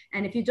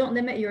 And if you don't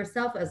limit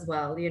yourself as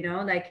well,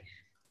 like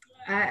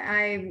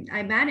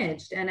I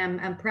managed, and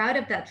I'm proud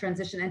of that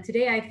transition. And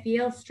today I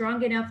feel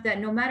strong enough that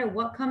no matter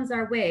what comes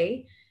our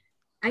way,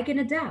 I can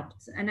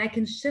adapt and I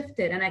can shift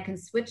it and I can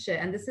switch it.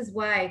 And this is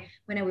why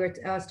when I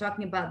was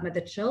talking about the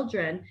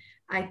children,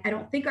 I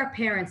don't think our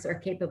parents are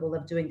capable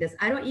of doing this.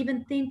 I don't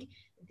even think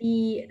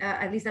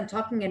at least I'm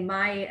talking in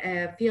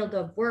my field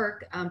of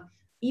work,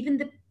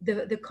 even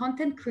the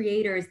content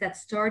creators that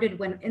started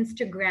when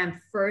Instagram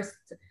first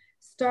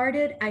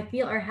started, I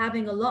feel are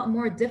having a lot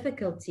more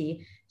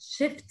difficulty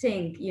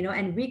shifting,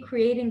 and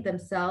recreating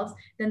themselves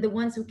than the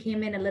ones who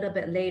came in a little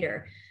bit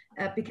later.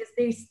 Because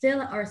they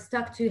still are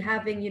stuck to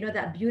having,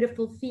 that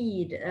beautiful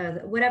feed,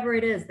 whatever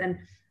it is,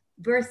 then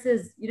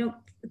versus,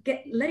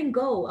 letting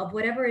go of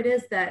whatever it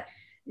is that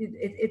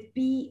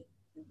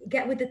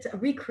get with it,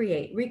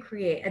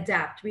 recreate,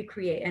 adapt,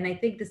 recreate. And I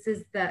think this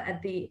is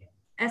at the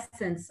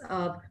essence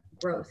of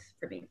growth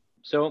for me.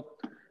 So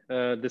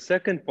the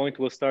second point,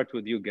 we'll start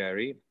with you,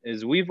 Gary,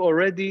 is we've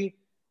already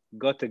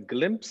got a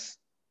glimpse.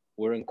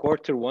 We're in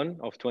quarter one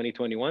of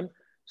 2021.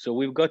 So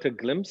we've got a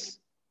glimpse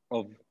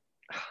of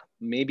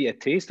maybe a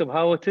taste of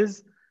how it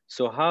is.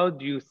 So how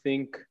do you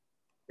think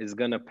is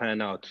going to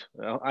pan out?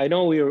 I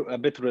know we're a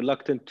bit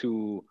reluctant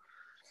to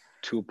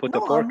put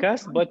a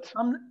forecast, but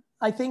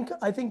I think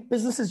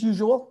business as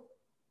usual.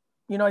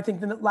 You know, I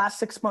think the last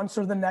 6 months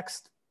or the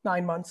next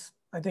 9 months,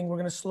 I think we're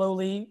going to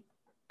slowly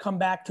come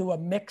back to a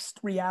mixed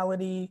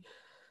reality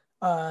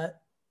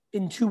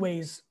in two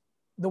ways: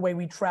 the way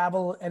we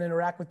travel and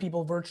interact with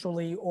people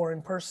virtually or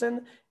in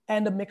person,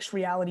 and a mixed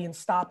reality in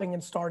stopping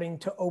and starting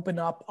to open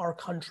up our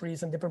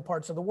countries in different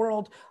parts of the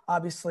world.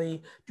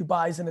 Obviously,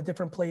 Dubai's in a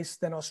different place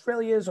than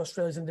Australia is.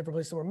 Australia's in a different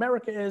place than where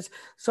America is.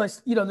 So,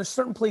 there's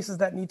certain places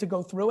that need to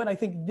go through it. I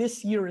think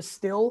this year is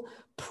still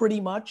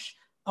pretty much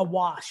a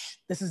wash.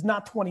 This is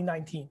not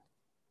 2019.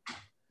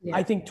 Yeah.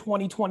 I think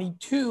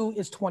 2022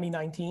 is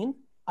 2019.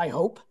 I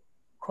hope,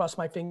 cross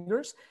my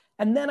fingers.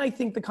 And then I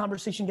think the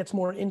conversation gets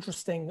more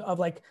interesting of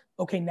like,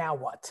 okay, now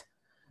what?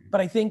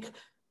 But I think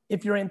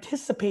if you're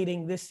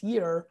anticipating this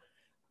year,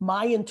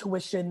 my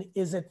intuition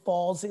is it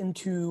falls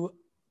into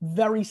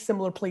very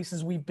similar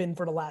places we've been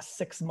for the last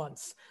 6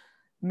 months.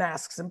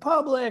 Masks in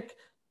public,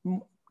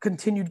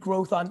 continued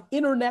growth on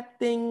internet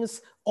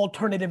things,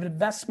 alternative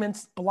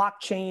investments,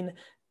 blockchain.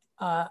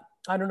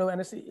 I don't know,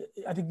 Anas,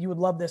 I think you would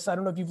love this. I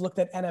don't know if you've looked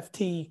at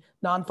NFT,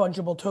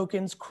 non-fungible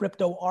tokens,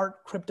 crypto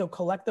art, crypto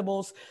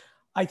collectibles.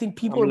 I think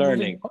people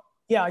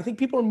I think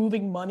people are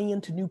moving money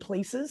into new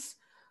places.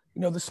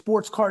 You know, the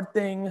sports card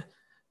thing.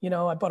 You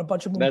know, I bought a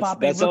bunch of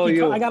Mbappe rookie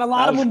cards. I got a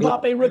lot of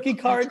Mbappe rookie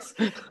cards.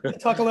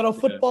 Talk a little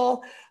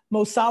football.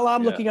 Mo Salah,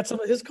 I'm looking at some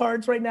of his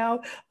cards right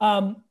now.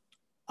 So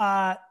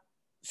I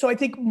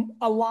think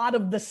a lot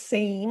of the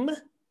same,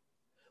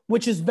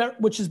 which has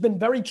been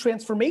very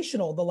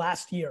transformational the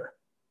last year.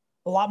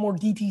 A lot more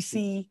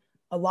DTC,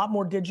 a lot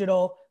more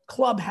digital,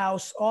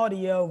 Clubhouse,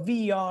 audio,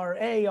 VR,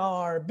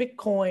 AR,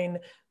 Bitcoin.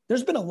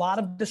 There's been a lot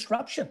of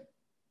disruption.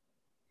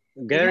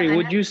 Gary,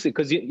 would you say,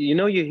 because you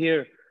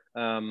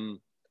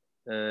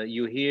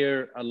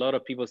hear a lot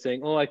of people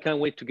saying, "Oh, I can't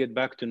wait to get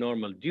back to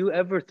normal." Do you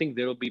ever think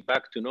there will be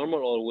back to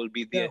normal, or will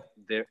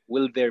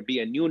there be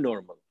a new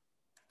normal?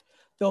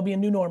 There'll be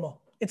a new normal.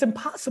 It's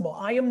impossible.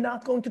 I am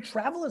not going to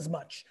travel as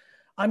much.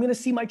 I'm going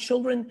to see my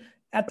children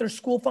at their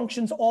school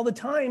functions all the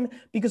time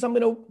because I'm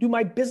going to do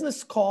my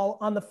business call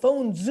on the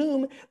phone,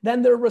 Zoom,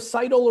 then their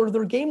recital or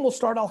their game will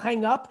start. I'll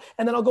hang up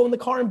and then I'll go in the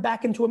car and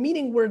back into a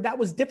meeting where that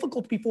was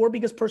difficult before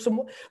because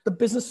the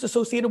business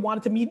associated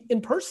wanted to meet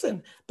in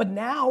person. But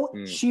now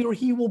she or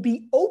he will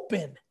be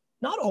open,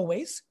 not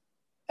always.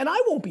 And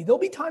I won't be. There'll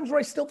be times where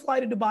I still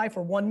fly to Dubai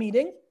for one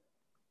meeting,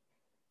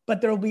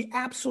 but there'll be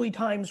absolutely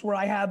times where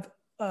I have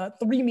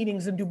 3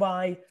 meetings in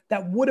Dubai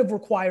that would have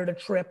required a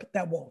trip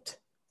that won't.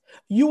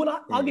 You and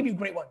I'll give you a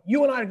great one.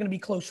 You and I are going to be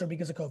closer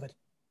because of COVID.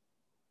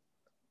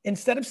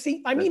 Instead of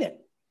seeing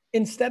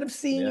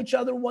each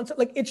other once,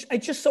 like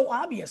it's just so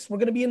obvious. We're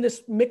going to be in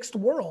this mixed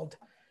world.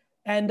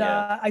 And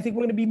I think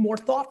we're going to be more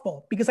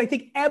thoughtful because I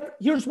think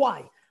here's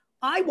why.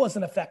 I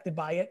wasn't affected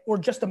by it or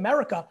just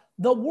America.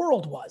 The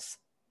world was.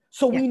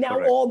 So we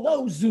now all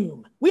know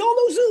Zoom. We all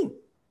know Zoom.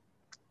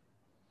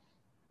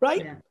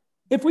 Right? Yeah.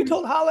 If we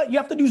told Hala, you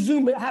have to do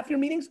Zoom at half your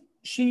meetings,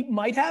 she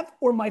might have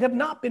or might have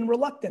not been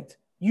reluctant.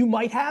 You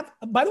might have.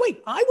 By the way,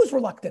 I was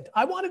reluctant.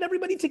 I wanted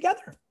everybody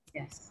together.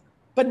 Yes.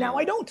 But now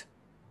I don't.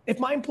 If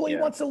my employee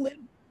wants to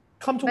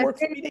come to work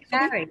 3 days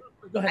a week.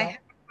 Go ahead. I have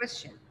a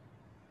question.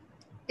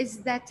 Is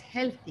that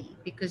healthy?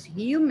 Because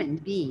human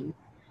beings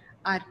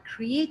are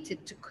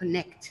created to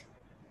connect.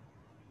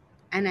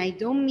 And I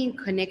don't mean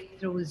connect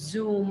through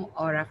Zoom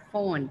or a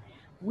phone.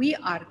 We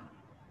are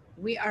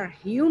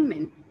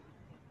human.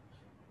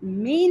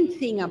 Main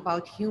thing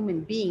about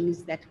human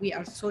beings that we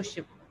are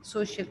social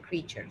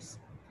creatures.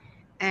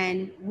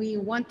 And we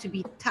want to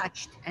be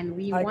touched and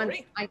we want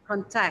eye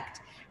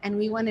contact and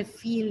we want to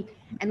feel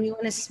and we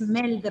want to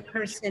smell the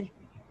person.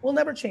 We'll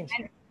never change.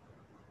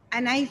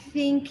 And I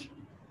think...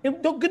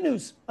 Good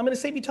news. I'm going to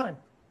save you time.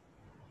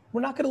 We're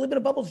not going to live in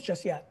a bubble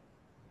just yet.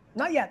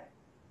 Not yet.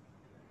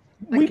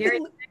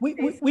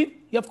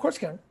 Of course,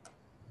 Karen.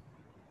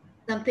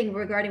 Something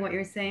regarding what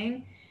you're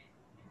saying.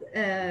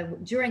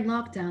 During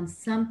lockdown,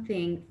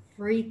 something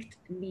freaked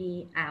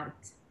me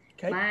out.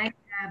 Okay. My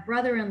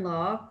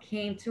brother-in-law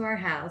came to our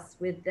house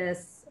with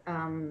this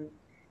VR,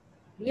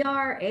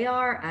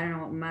 AR, I don't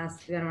know what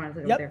mask, I don't know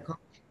what they're called.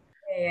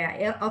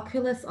 Yeah,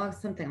 Oculus or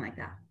something like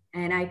that.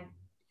 And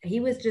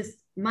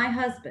my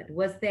husband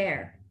was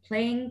there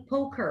playing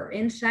poker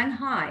in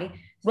Shanghai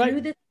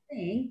through this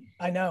thing.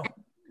 I know.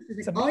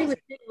 All he was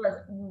saying was,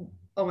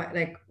 oh my,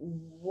 like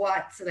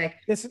what? Like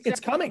it's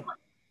coming.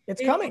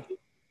 It's coming.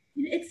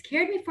 It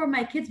scared me for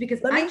my kids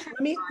because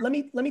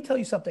let me tell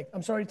you something.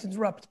 I'm sorry to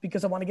interrupt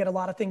because I want to get a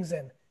lot of things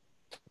in.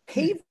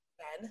 Cavemen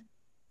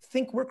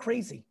think we're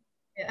crazy.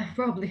 Yeah,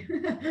 probably.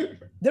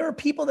 There are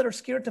people that are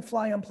scared to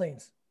fly on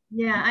planes.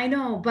 Yeah, I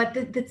know, but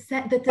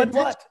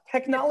what?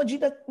 Technology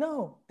that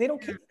no, they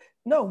don't care.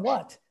 No,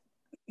 what?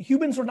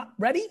 Humans are not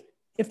ready.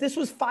 if this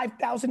was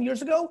 5,000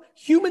 years ago,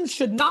 humans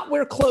should not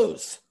wear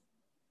clothes.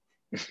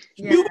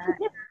 Yeah.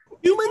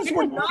 Humans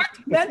were not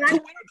meant to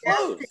wear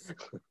clothes.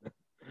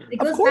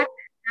 Of course,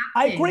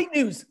 I have great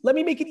news. Let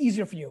me make it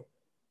easier for you.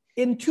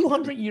 In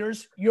 200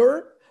 years,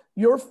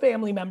 your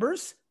family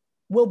members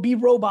will be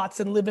robots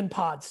and live in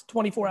pods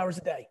 24 hours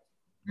a day.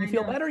 You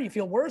feel better? You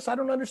feel worse? I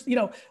don't understand. You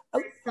know,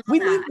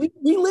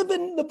 we live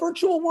in the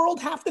virtual world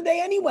half the day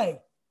anyway.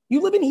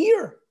 You live in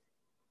here.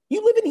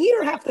 You live in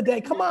here half the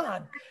day. Come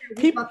on.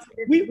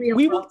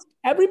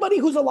 Everybody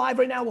who's alive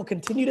right now will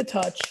continue to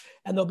touch,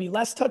 and there'll be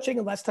less touching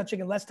and less touching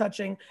and less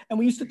touching. And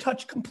we used to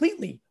touch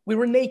completely. We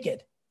were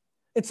naked.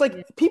 It's like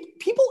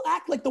people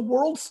act like the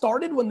world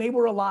started when they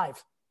were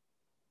alive.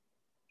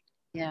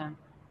 Yeah.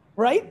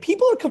 Right?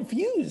 People are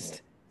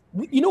confused.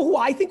 You know who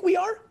I think we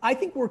are? I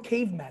think we're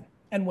cavemen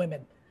and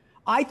women.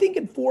 I think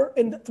in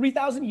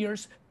 3,000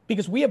 years,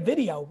 because we have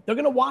video, they're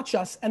going to watch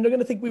us and they're going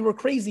to think we were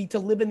crazy to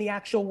live in the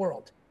actual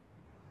world.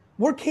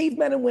 We're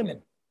cavemen and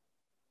women.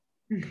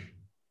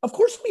 Of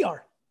course we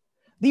are.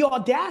 The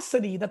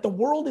audacity that the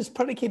world is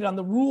predicated on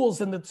the rules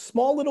and the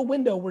small little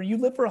window where you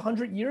live for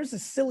 100 years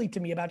is silly to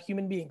me about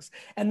human beings.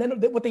 And then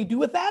what they do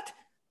with that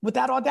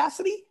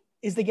audacity,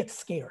 is they get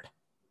scared.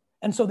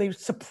 And so they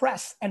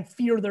suppress and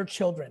fear their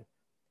children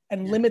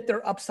and limit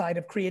their upside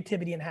of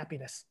creativity and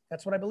happiness.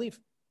 That's what I believe.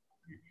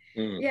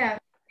 Yeah.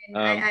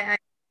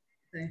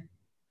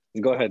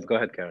 Go ahead,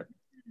 Karen.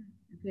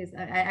 Please,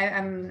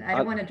 I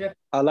don't want to drift.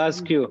 I'll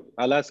ask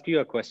you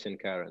a question,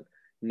 Karen.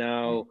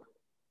 Now,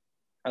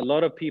 a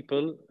lot of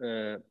people,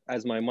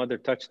 as my mother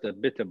touched a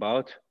bit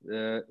about,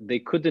 they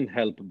couldn't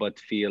help but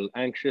feel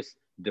anxious,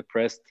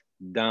 depressed,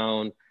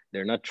 down.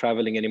 They're not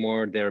traveling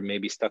anymore. They're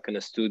maybe stuck in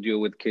a studio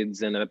with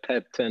kids and a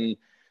pet, and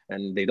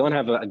they don't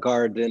have a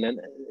garden.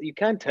 And you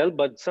can't help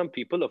but some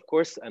people, of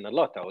course, and a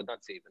lot, I would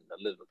not say even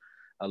a little,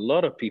 a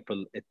lot of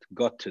people, it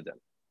got to them,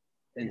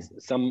 and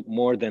some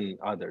more than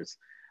others.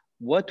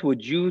 What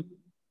would you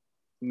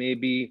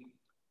maybe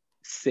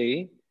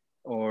say,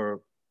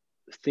 or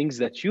things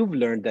that you've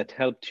learned that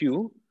helped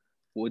you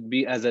would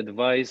be as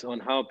advice on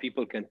how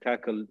people can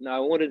tackle,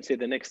 now I wouldn't say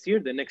the next year,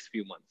 the next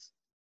few months?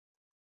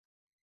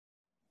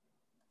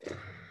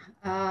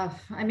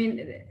 I mean,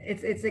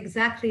 it's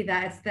exactly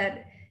that. It's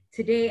that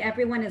today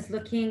everyone is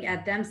looking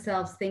at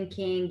themselves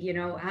thinking, you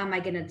know, how am I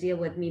going to deal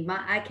with me?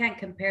 I can't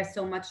compare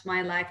so much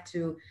my life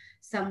to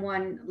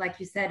someone, like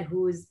you said,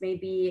 who's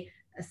maybe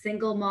a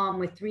single mom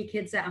with 3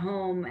 kids at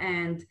home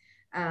and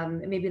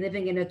maybe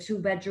living in a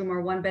 2-bedroom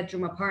or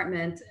 1-bedroom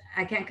apartment.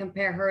 I can't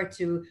compare her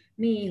to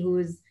me,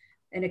 who's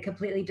in a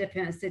completely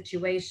different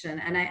situation.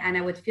 And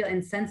I would feel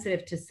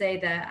insensitive to say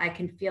that I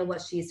can feel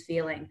what she's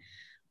feeling.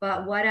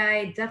 But what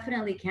I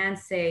definitely can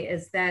say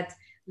is that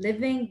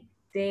living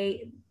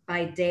day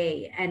by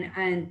day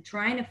and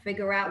trying to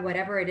figure out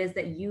whatever it is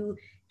that you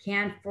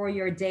can for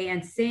your day,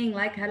 and saying,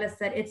 like Hala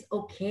said, it's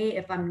okay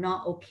if I'm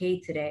not okay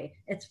today.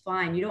 It's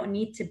fine. You don't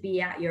need to be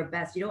at your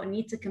best. You don't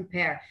need to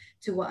compare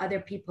to what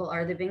other people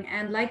are living.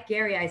 And like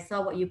Gary, I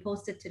saw what you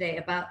posted today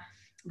about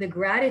the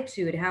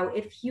gratitude, how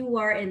if you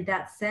are in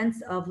that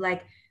sense of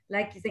like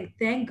you think,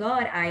 thank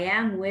God I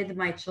am with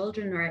my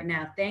children right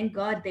now. Thank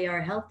God they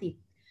are healthy.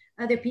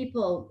 Other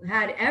people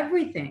had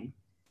everything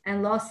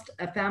and lost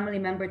a family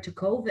member to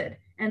COVID,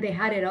 and they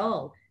had it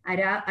all.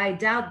 I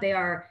doubt they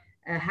are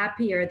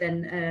happier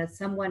than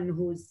someone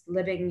who's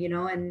living, you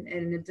know,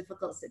 in a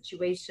difficult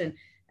situation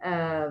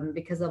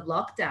because of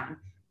lockdown.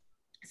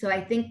 So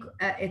I think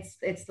it's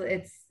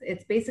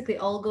basically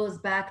all goes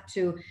back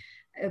to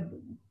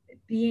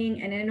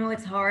being, and I know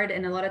it's hard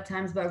and a lot of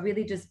times, but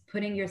really just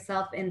putting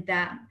yourself in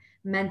that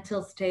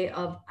mental state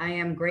of, I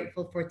am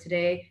grateful for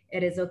today.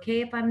 It is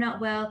okay if I'm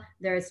not well.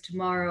 There is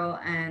tomorrow.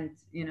 And,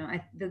 you know,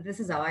 this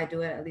is how I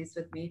do it, at least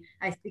with me.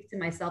 I speak to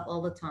myself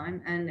all the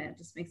time, and it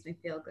just makes me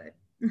feel good.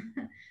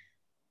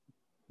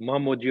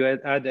 Mom, would you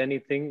add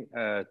anything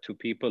to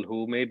people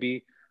who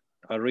maybe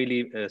are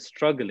really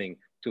struggling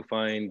to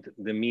find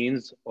the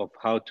means of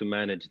how to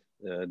manage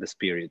this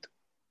period?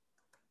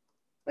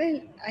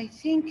 Well, I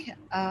think,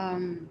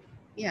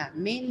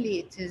 mainly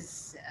it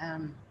is,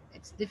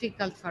 it's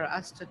difficult for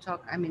us to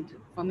talk,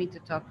 for me to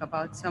talk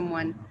about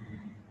someone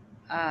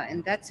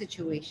in that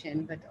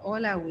situation, but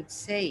all I would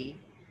say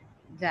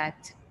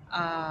that,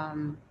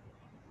 I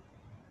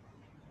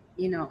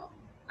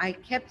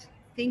kept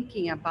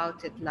thinking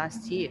about it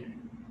last year,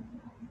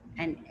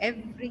 and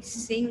every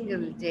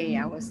single day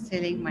I was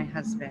telling my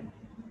husband,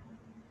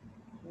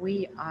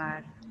 we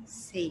are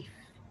safe.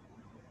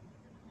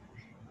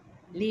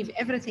 Leave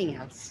everything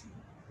else.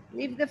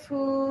 Leave the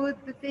food,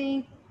 the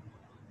thing.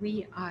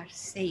 We are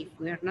safe.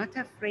 We are not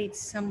afraid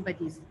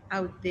somebody's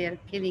out there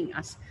killing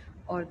us,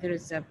 or there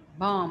is a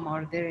bomb,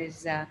 or there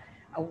is a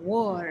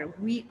war.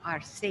 We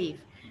are safe.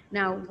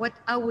 Now, what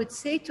I would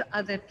say to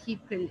other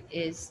people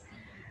is,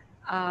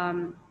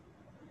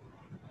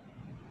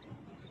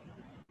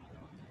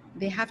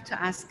 they have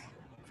to ask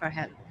for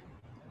help.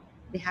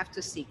 They have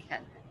to seek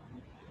help.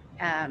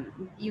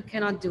 You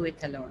cannot do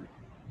it alone,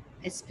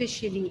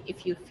 especially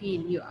if you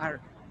feel you are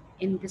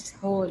in this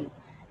hole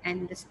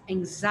and this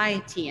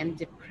anxiety and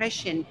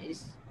depression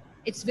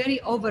it's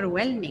very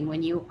overwhelming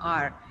when you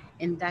are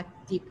in that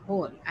deep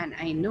hole. And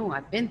I know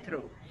I've been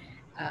through,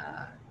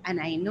 and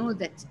I know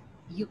that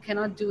you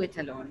cannot do it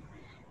alone.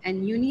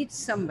 And you need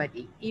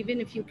somebody, even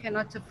if you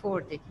cannot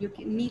afford it,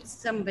 need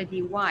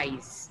somebody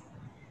wise,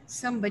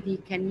 somebody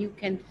you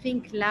can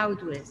think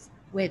loud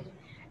with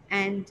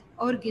and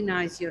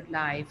organize your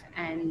life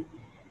and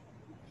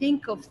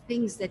think of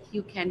things that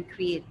you can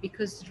create,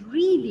 because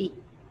really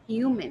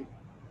human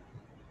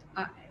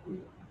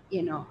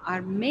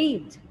are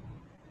made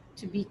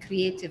to be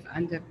creative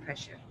under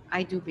pressure.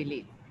 I do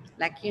believe,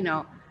 like in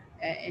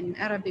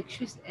Arabic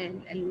شو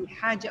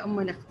الحاجة أم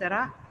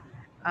الاختراع.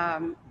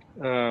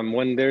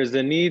 When there's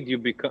a need, you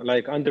become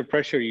like under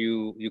pressure.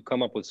 You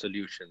come up with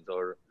solutions,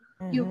 or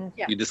you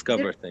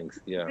discover things.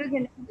 Yeah.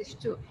 In English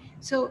too.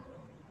 So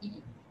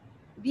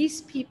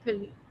these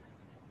people,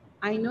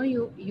 I know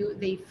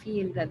they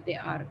feel that they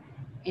are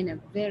in a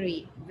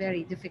very,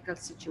 very difficult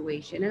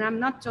situation, and I'm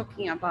not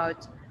talking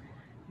about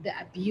the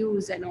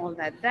abuse and all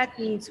that. That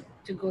needs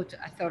to go to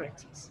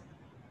authorities.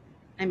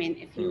 I mean,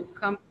 if you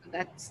come to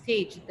that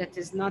stage, that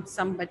is not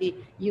somebody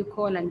you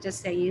call and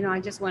just say, I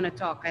just want to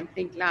talk and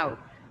think loud.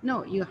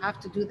 No, you have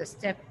to do the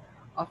step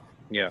of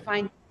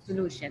finding a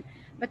solution.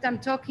 But I'm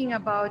talking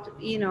about,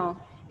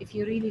 if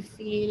you really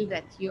feel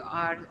that you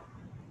are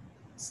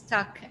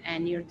stuck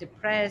and you're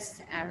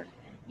depressed or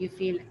you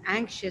feel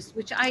anxious,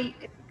 which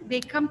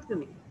they come to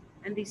me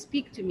and they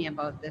speak to me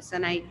about this.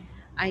 And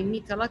I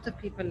meet a lot of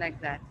people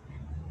like that.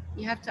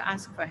 You have to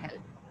ask for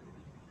help.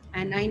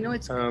 And I know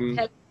it's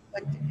help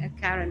what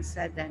Karen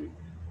said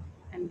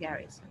and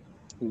Gary said.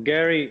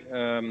 Gary,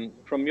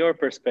 from your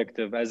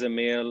perspective as a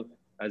male,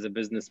 as a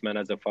businessman,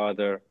 as a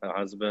father, a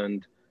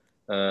husband,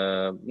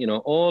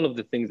 all of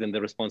the things and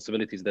the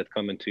responsibilities that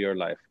come into your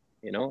life,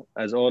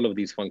 as all of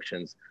these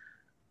functions,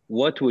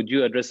 what would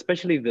you address,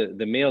 especially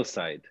the male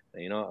side?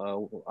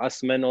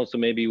 Us men also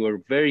maybe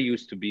we're very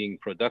used to being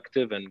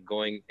productive and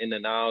going in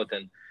and out,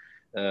 and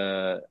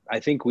I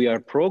think we are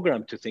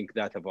programmed to think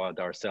that about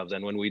ourselves,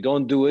 and when we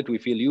don't do it, we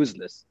feel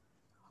useless.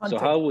 So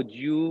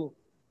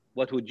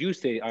what would you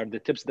say are the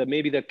tips that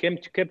maybe that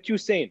kept you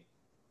sane?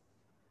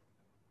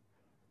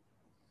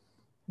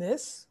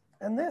 This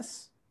and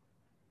this.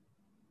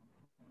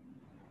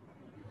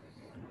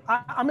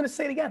 I'm going to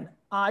say it again.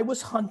 I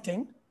was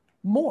hunting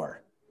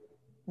more,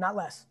 not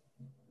less.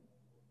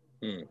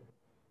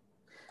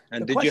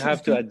 And did you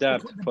have to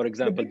adapt? For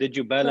example, did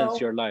you balance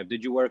your life?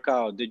 Did you work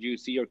out? Did you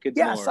see your kids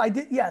more? Yes, I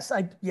did.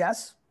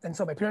 Yes. And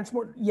so my parents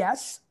more,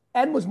 yes,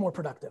 and was more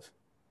productive.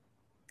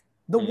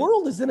 The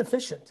world is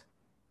inefficient.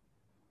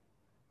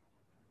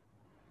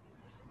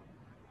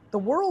 The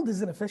world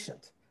is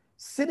inefficient.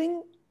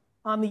 Sitting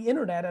on the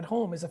internet at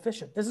home is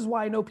efficient. This is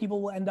why I know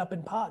people will end up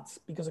in pods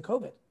because of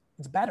COVID.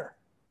 It's better.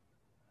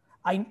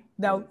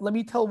 Now, let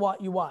me tell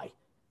you why.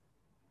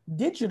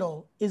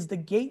 Digital is the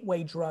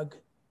gateway drug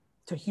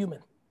to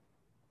human.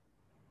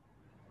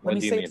 Let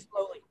me say it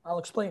slowly. I'll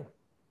explain.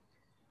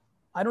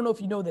 I don't know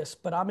if you know this,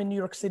 but I'm in New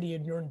York City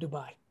and you're in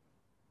Dubai.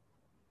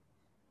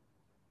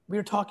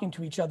 We're talking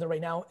to each other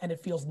right now and it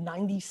feels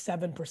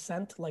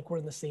 97% like we're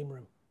in the same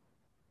room.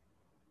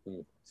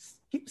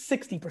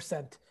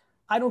 60%.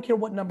 I don't care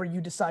what number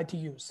you decide to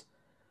use.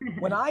 You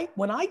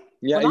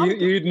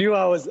knew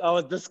I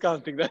was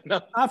discounting that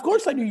now. Of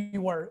course I knew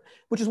you were,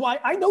 which is why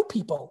I know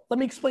people. Let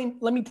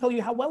me tell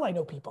you how well I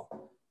know people.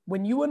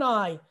 When you and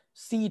I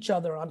see each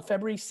other on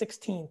February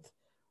 16th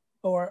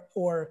or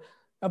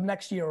of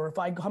next year, or if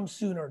I come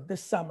sooner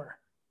this summer,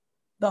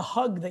 the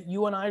hug that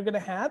you and I are going to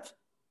have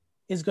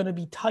is going to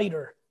be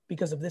tighter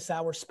because of this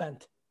hour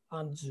spent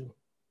on Zoom.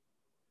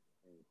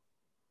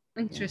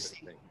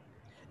 Interesting.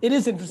 It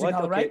is interesting,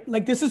 right?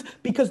 Like this is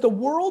because the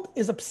world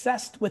is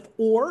obsessed with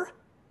or,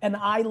 and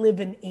I live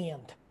in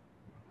and.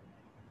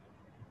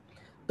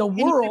 The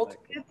world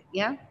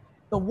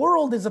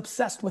is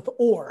obsessed with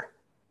or,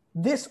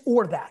 this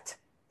or that.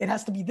 It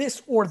has to be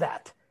this or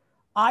that.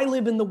 I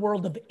live in the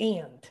world of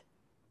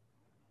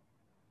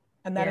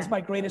and that is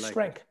my greatest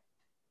strength.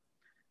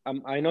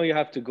 I know you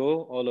have to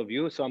go, all of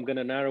you, so I'm going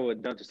to narrow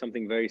it down to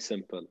something very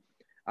simple.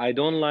 I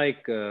don't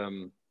like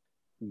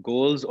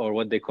goals or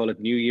what they call it,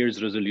 New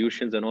Year's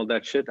resolutions and all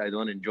that shit. I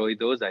don't enjoy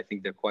those. I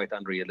think they're quite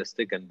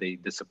unrealistic and they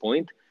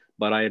disappoint,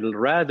 but I'd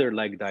rather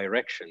like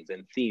directions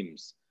and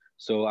themes.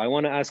 So I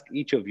want to ask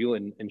each of you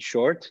in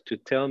short to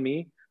tell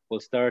me, we'll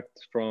start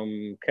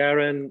from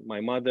Karen, my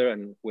mother,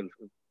 and we'll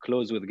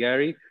close with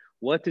Gary.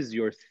 What is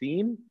your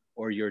theme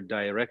or your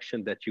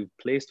direction that you've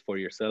placed for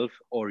yourself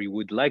or you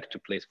would like to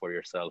place for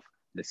yourself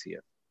this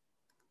year?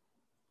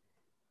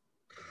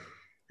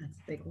 That's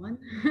a big one.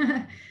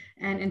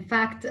 And in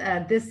fact,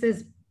 this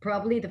is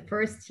probably the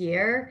first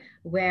year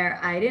where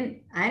I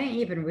didn't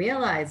even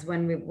realize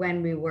when we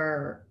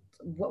were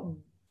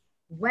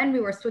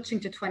switching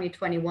to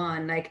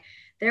 2021, like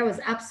there was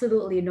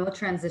absolutely no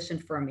transition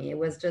for me. It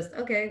was just,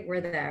 okay, we're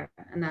there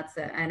and that's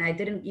it. And I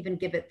didn't even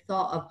give it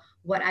thought of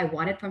what I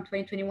wanted from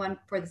 2021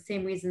 for the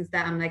same reasons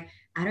that I'm like,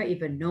 I don't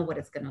even know what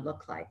it's going to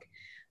look like.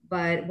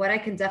 But what I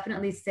can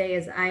definitely say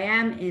is I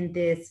am in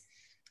this,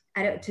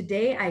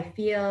 today I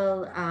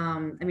feel,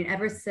 I mean,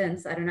 ever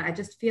since, I don't know, I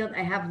just feel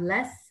I have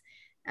less,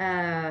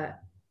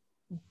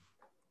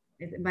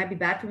 it might be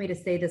bad for me to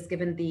say this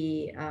given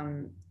the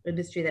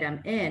industry that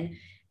I'm in,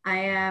 I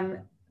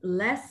am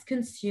less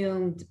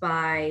consumed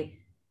by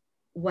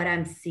what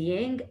I'm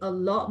seeing, a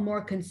lot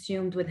more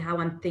consumed with how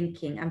I'm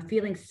thinking. I'm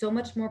feeling so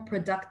much more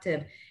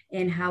productive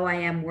in how I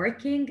am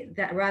working,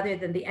 that rather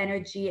than the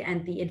energy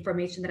and the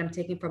information that I'm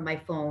taking from my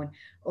phone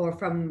or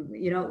from,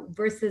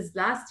 versus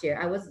last year,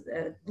 I was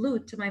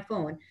glued to my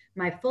phone.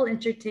 My full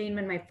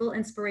entertainment, my full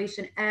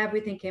inspiration,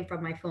 everything came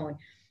from my phone.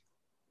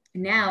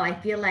 Now I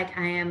feel like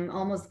I am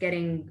almost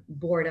getting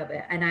bored of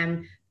it, and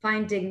I'm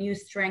finding new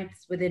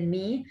strengths within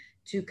me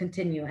to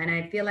continue. And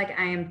I feel like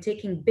I am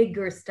taking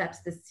bigger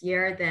steps this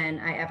year than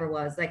I ever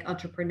was, like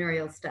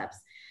entrepreneurial steps.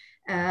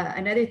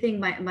 Another thing,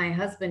 my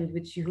husband,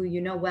 who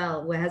you know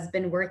well, who has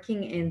been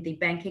working in the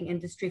banking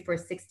industry for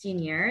 16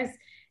 years,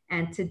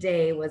 and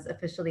today was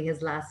officially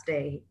his last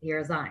day. He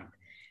resigned.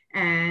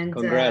 And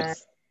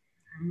Congrats.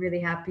 I'm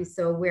really happy.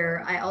 So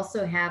I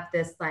also have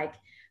this like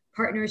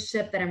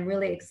partnership that I'm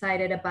really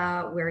excited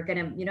about. We're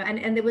gonna,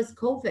 and it was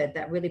COVID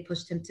that really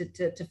pushed him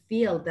to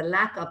feel the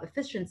lack of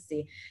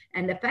efficiency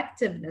and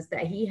effectiveness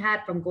that he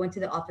had from going to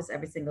the office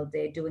every single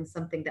day, doing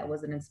something that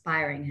wasn't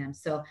inspiring him.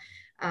 So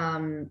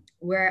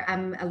where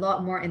I'm a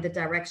lot more in the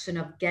direction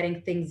of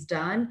getting things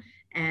done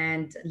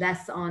and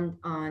less on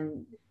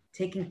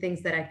taking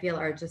things that I feel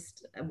are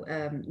just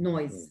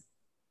noise.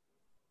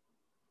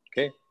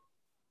 Okay.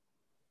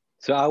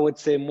 So I would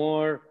say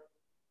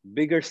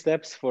bigger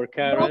steps for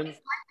Karen. Like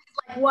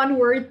one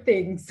word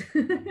things.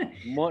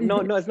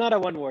 No, it's not a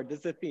one word.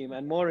 It's a theme,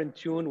 and more in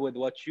tune with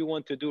what you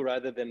want to do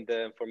rather than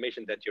the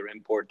information that you're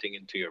importing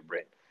into your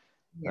brain.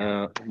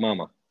 Yeah.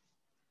 Mama.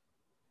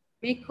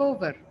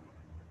 Makeover.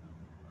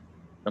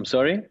 I'm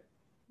sorry?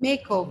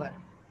 Makeover.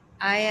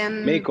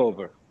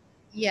 Makeover.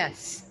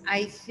 Yes,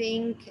 I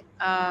think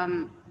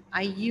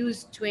I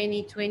used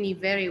 2020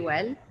 very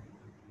well.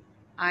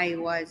 I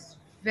was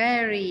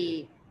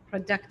very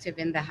productive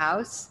in the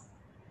house.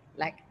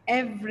 Like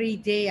every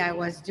day I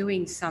was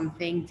doing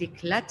something,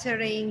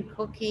 decluttering,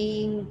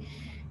 cooking,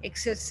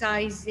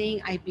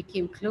 exercising. I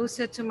became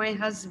closer to my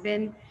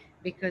husband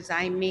because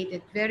I made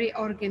it very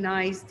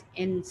organized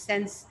in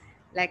sense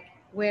like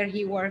where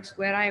he works,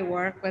 where I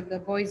work, where the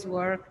boys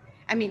work.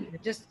 I mean,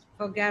 just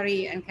for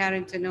Gary and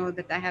Karen to know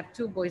that I have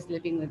 2 boys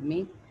living with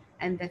me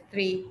and the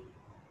 3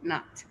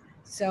 not.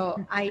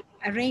 So I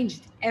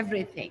arranged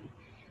everything.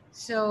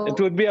 So it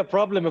would be a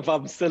problem if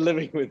I'm still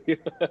living with you.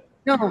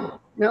 No.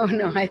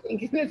 I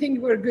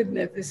think we're good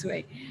enough this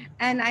way.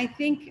 And I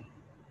think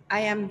I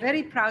am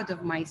very proud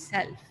of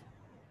myself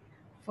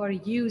for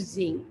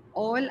using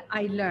all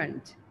I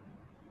learned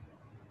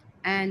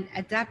and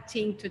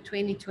adapting to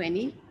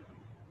 2020.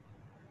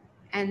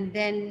 And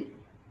then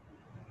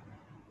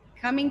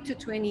coming to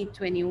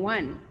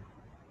 2021,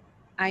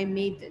 I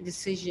made the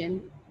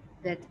decision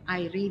that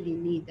I really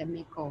need a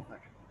makeover.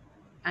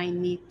 I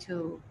need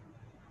to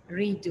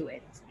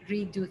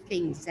redo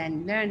things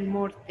and learn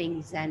more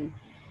things and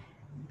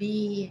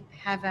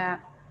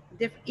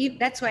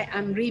that's why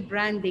I'm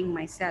rebranding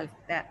myself,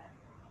 the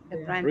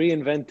brand.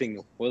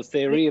 Reinventing. We'll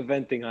say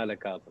reinventing Hala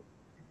Kafel.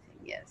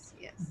 Yes.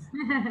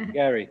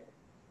 Gary,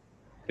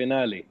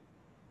 finale.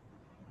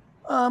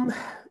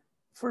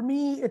 For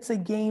me, it's a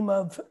game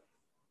of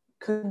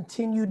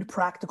continued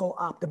practical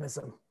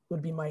optimism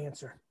would be my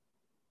answer.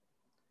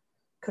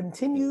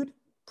 Continued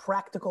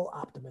practical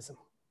optimism.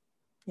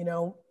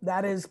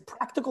 That is,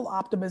 practical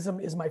optimism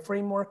is my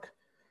framework.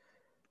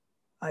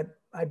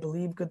 I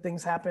believe good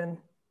things happen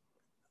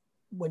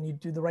when you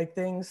do the right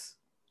things.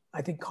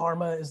 I think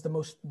karma is the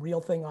most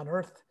real thing on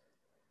earth.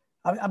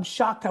 I'm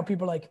shocked how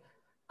people are like,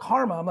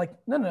 karma. I'm like,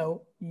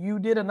 no, you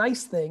did a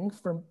nice thing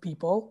for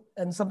people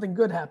and something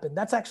good happened.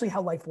 That's actually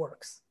how life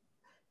works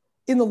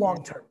in the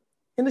long term.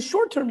 In the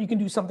short term, you can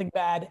do something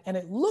bad and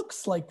it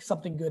looks like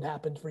something good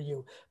happened for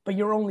you, but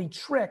you're only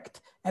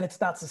tricked and it's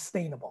not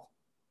sustainable.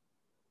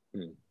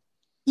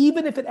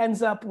 Even if it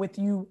ends up with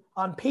you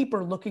on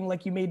paper looking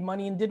like you made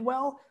money and did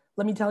well,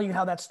 let me tell you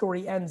how that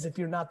story ends if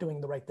you're not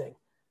doing the right thing.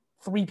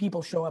 3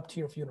 people show up to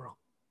your funeral.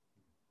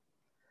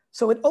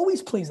 So it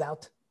always plays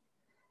out.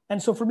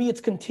 And so for me,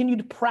 it's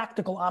continued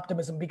practical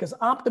optimism, because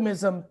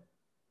optimism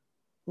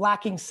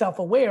lacking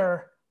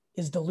self-aware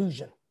is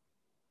delusion.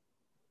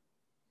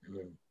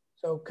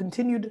 So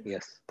continued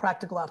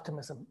practical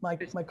optimism. My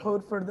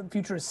code for the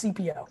future is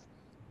CPO.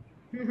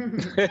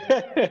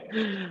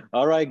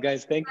 All right,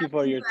 guys. Thank you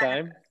for your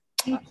time.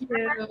 Thank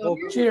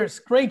you. Cheers.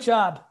 Great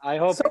job. I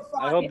hope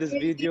this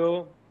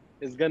video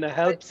is gonna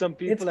help some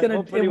people, and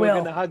hopefully we're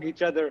gonna hug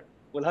each other.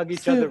 We'll hug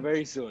each other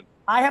very soon.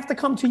 I have to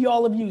come to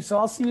all of you, so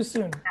I'll see you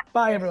soon.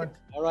 Bye, everyone.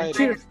 All right.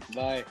 Cheers.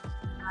 Bye.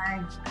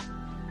 Bye.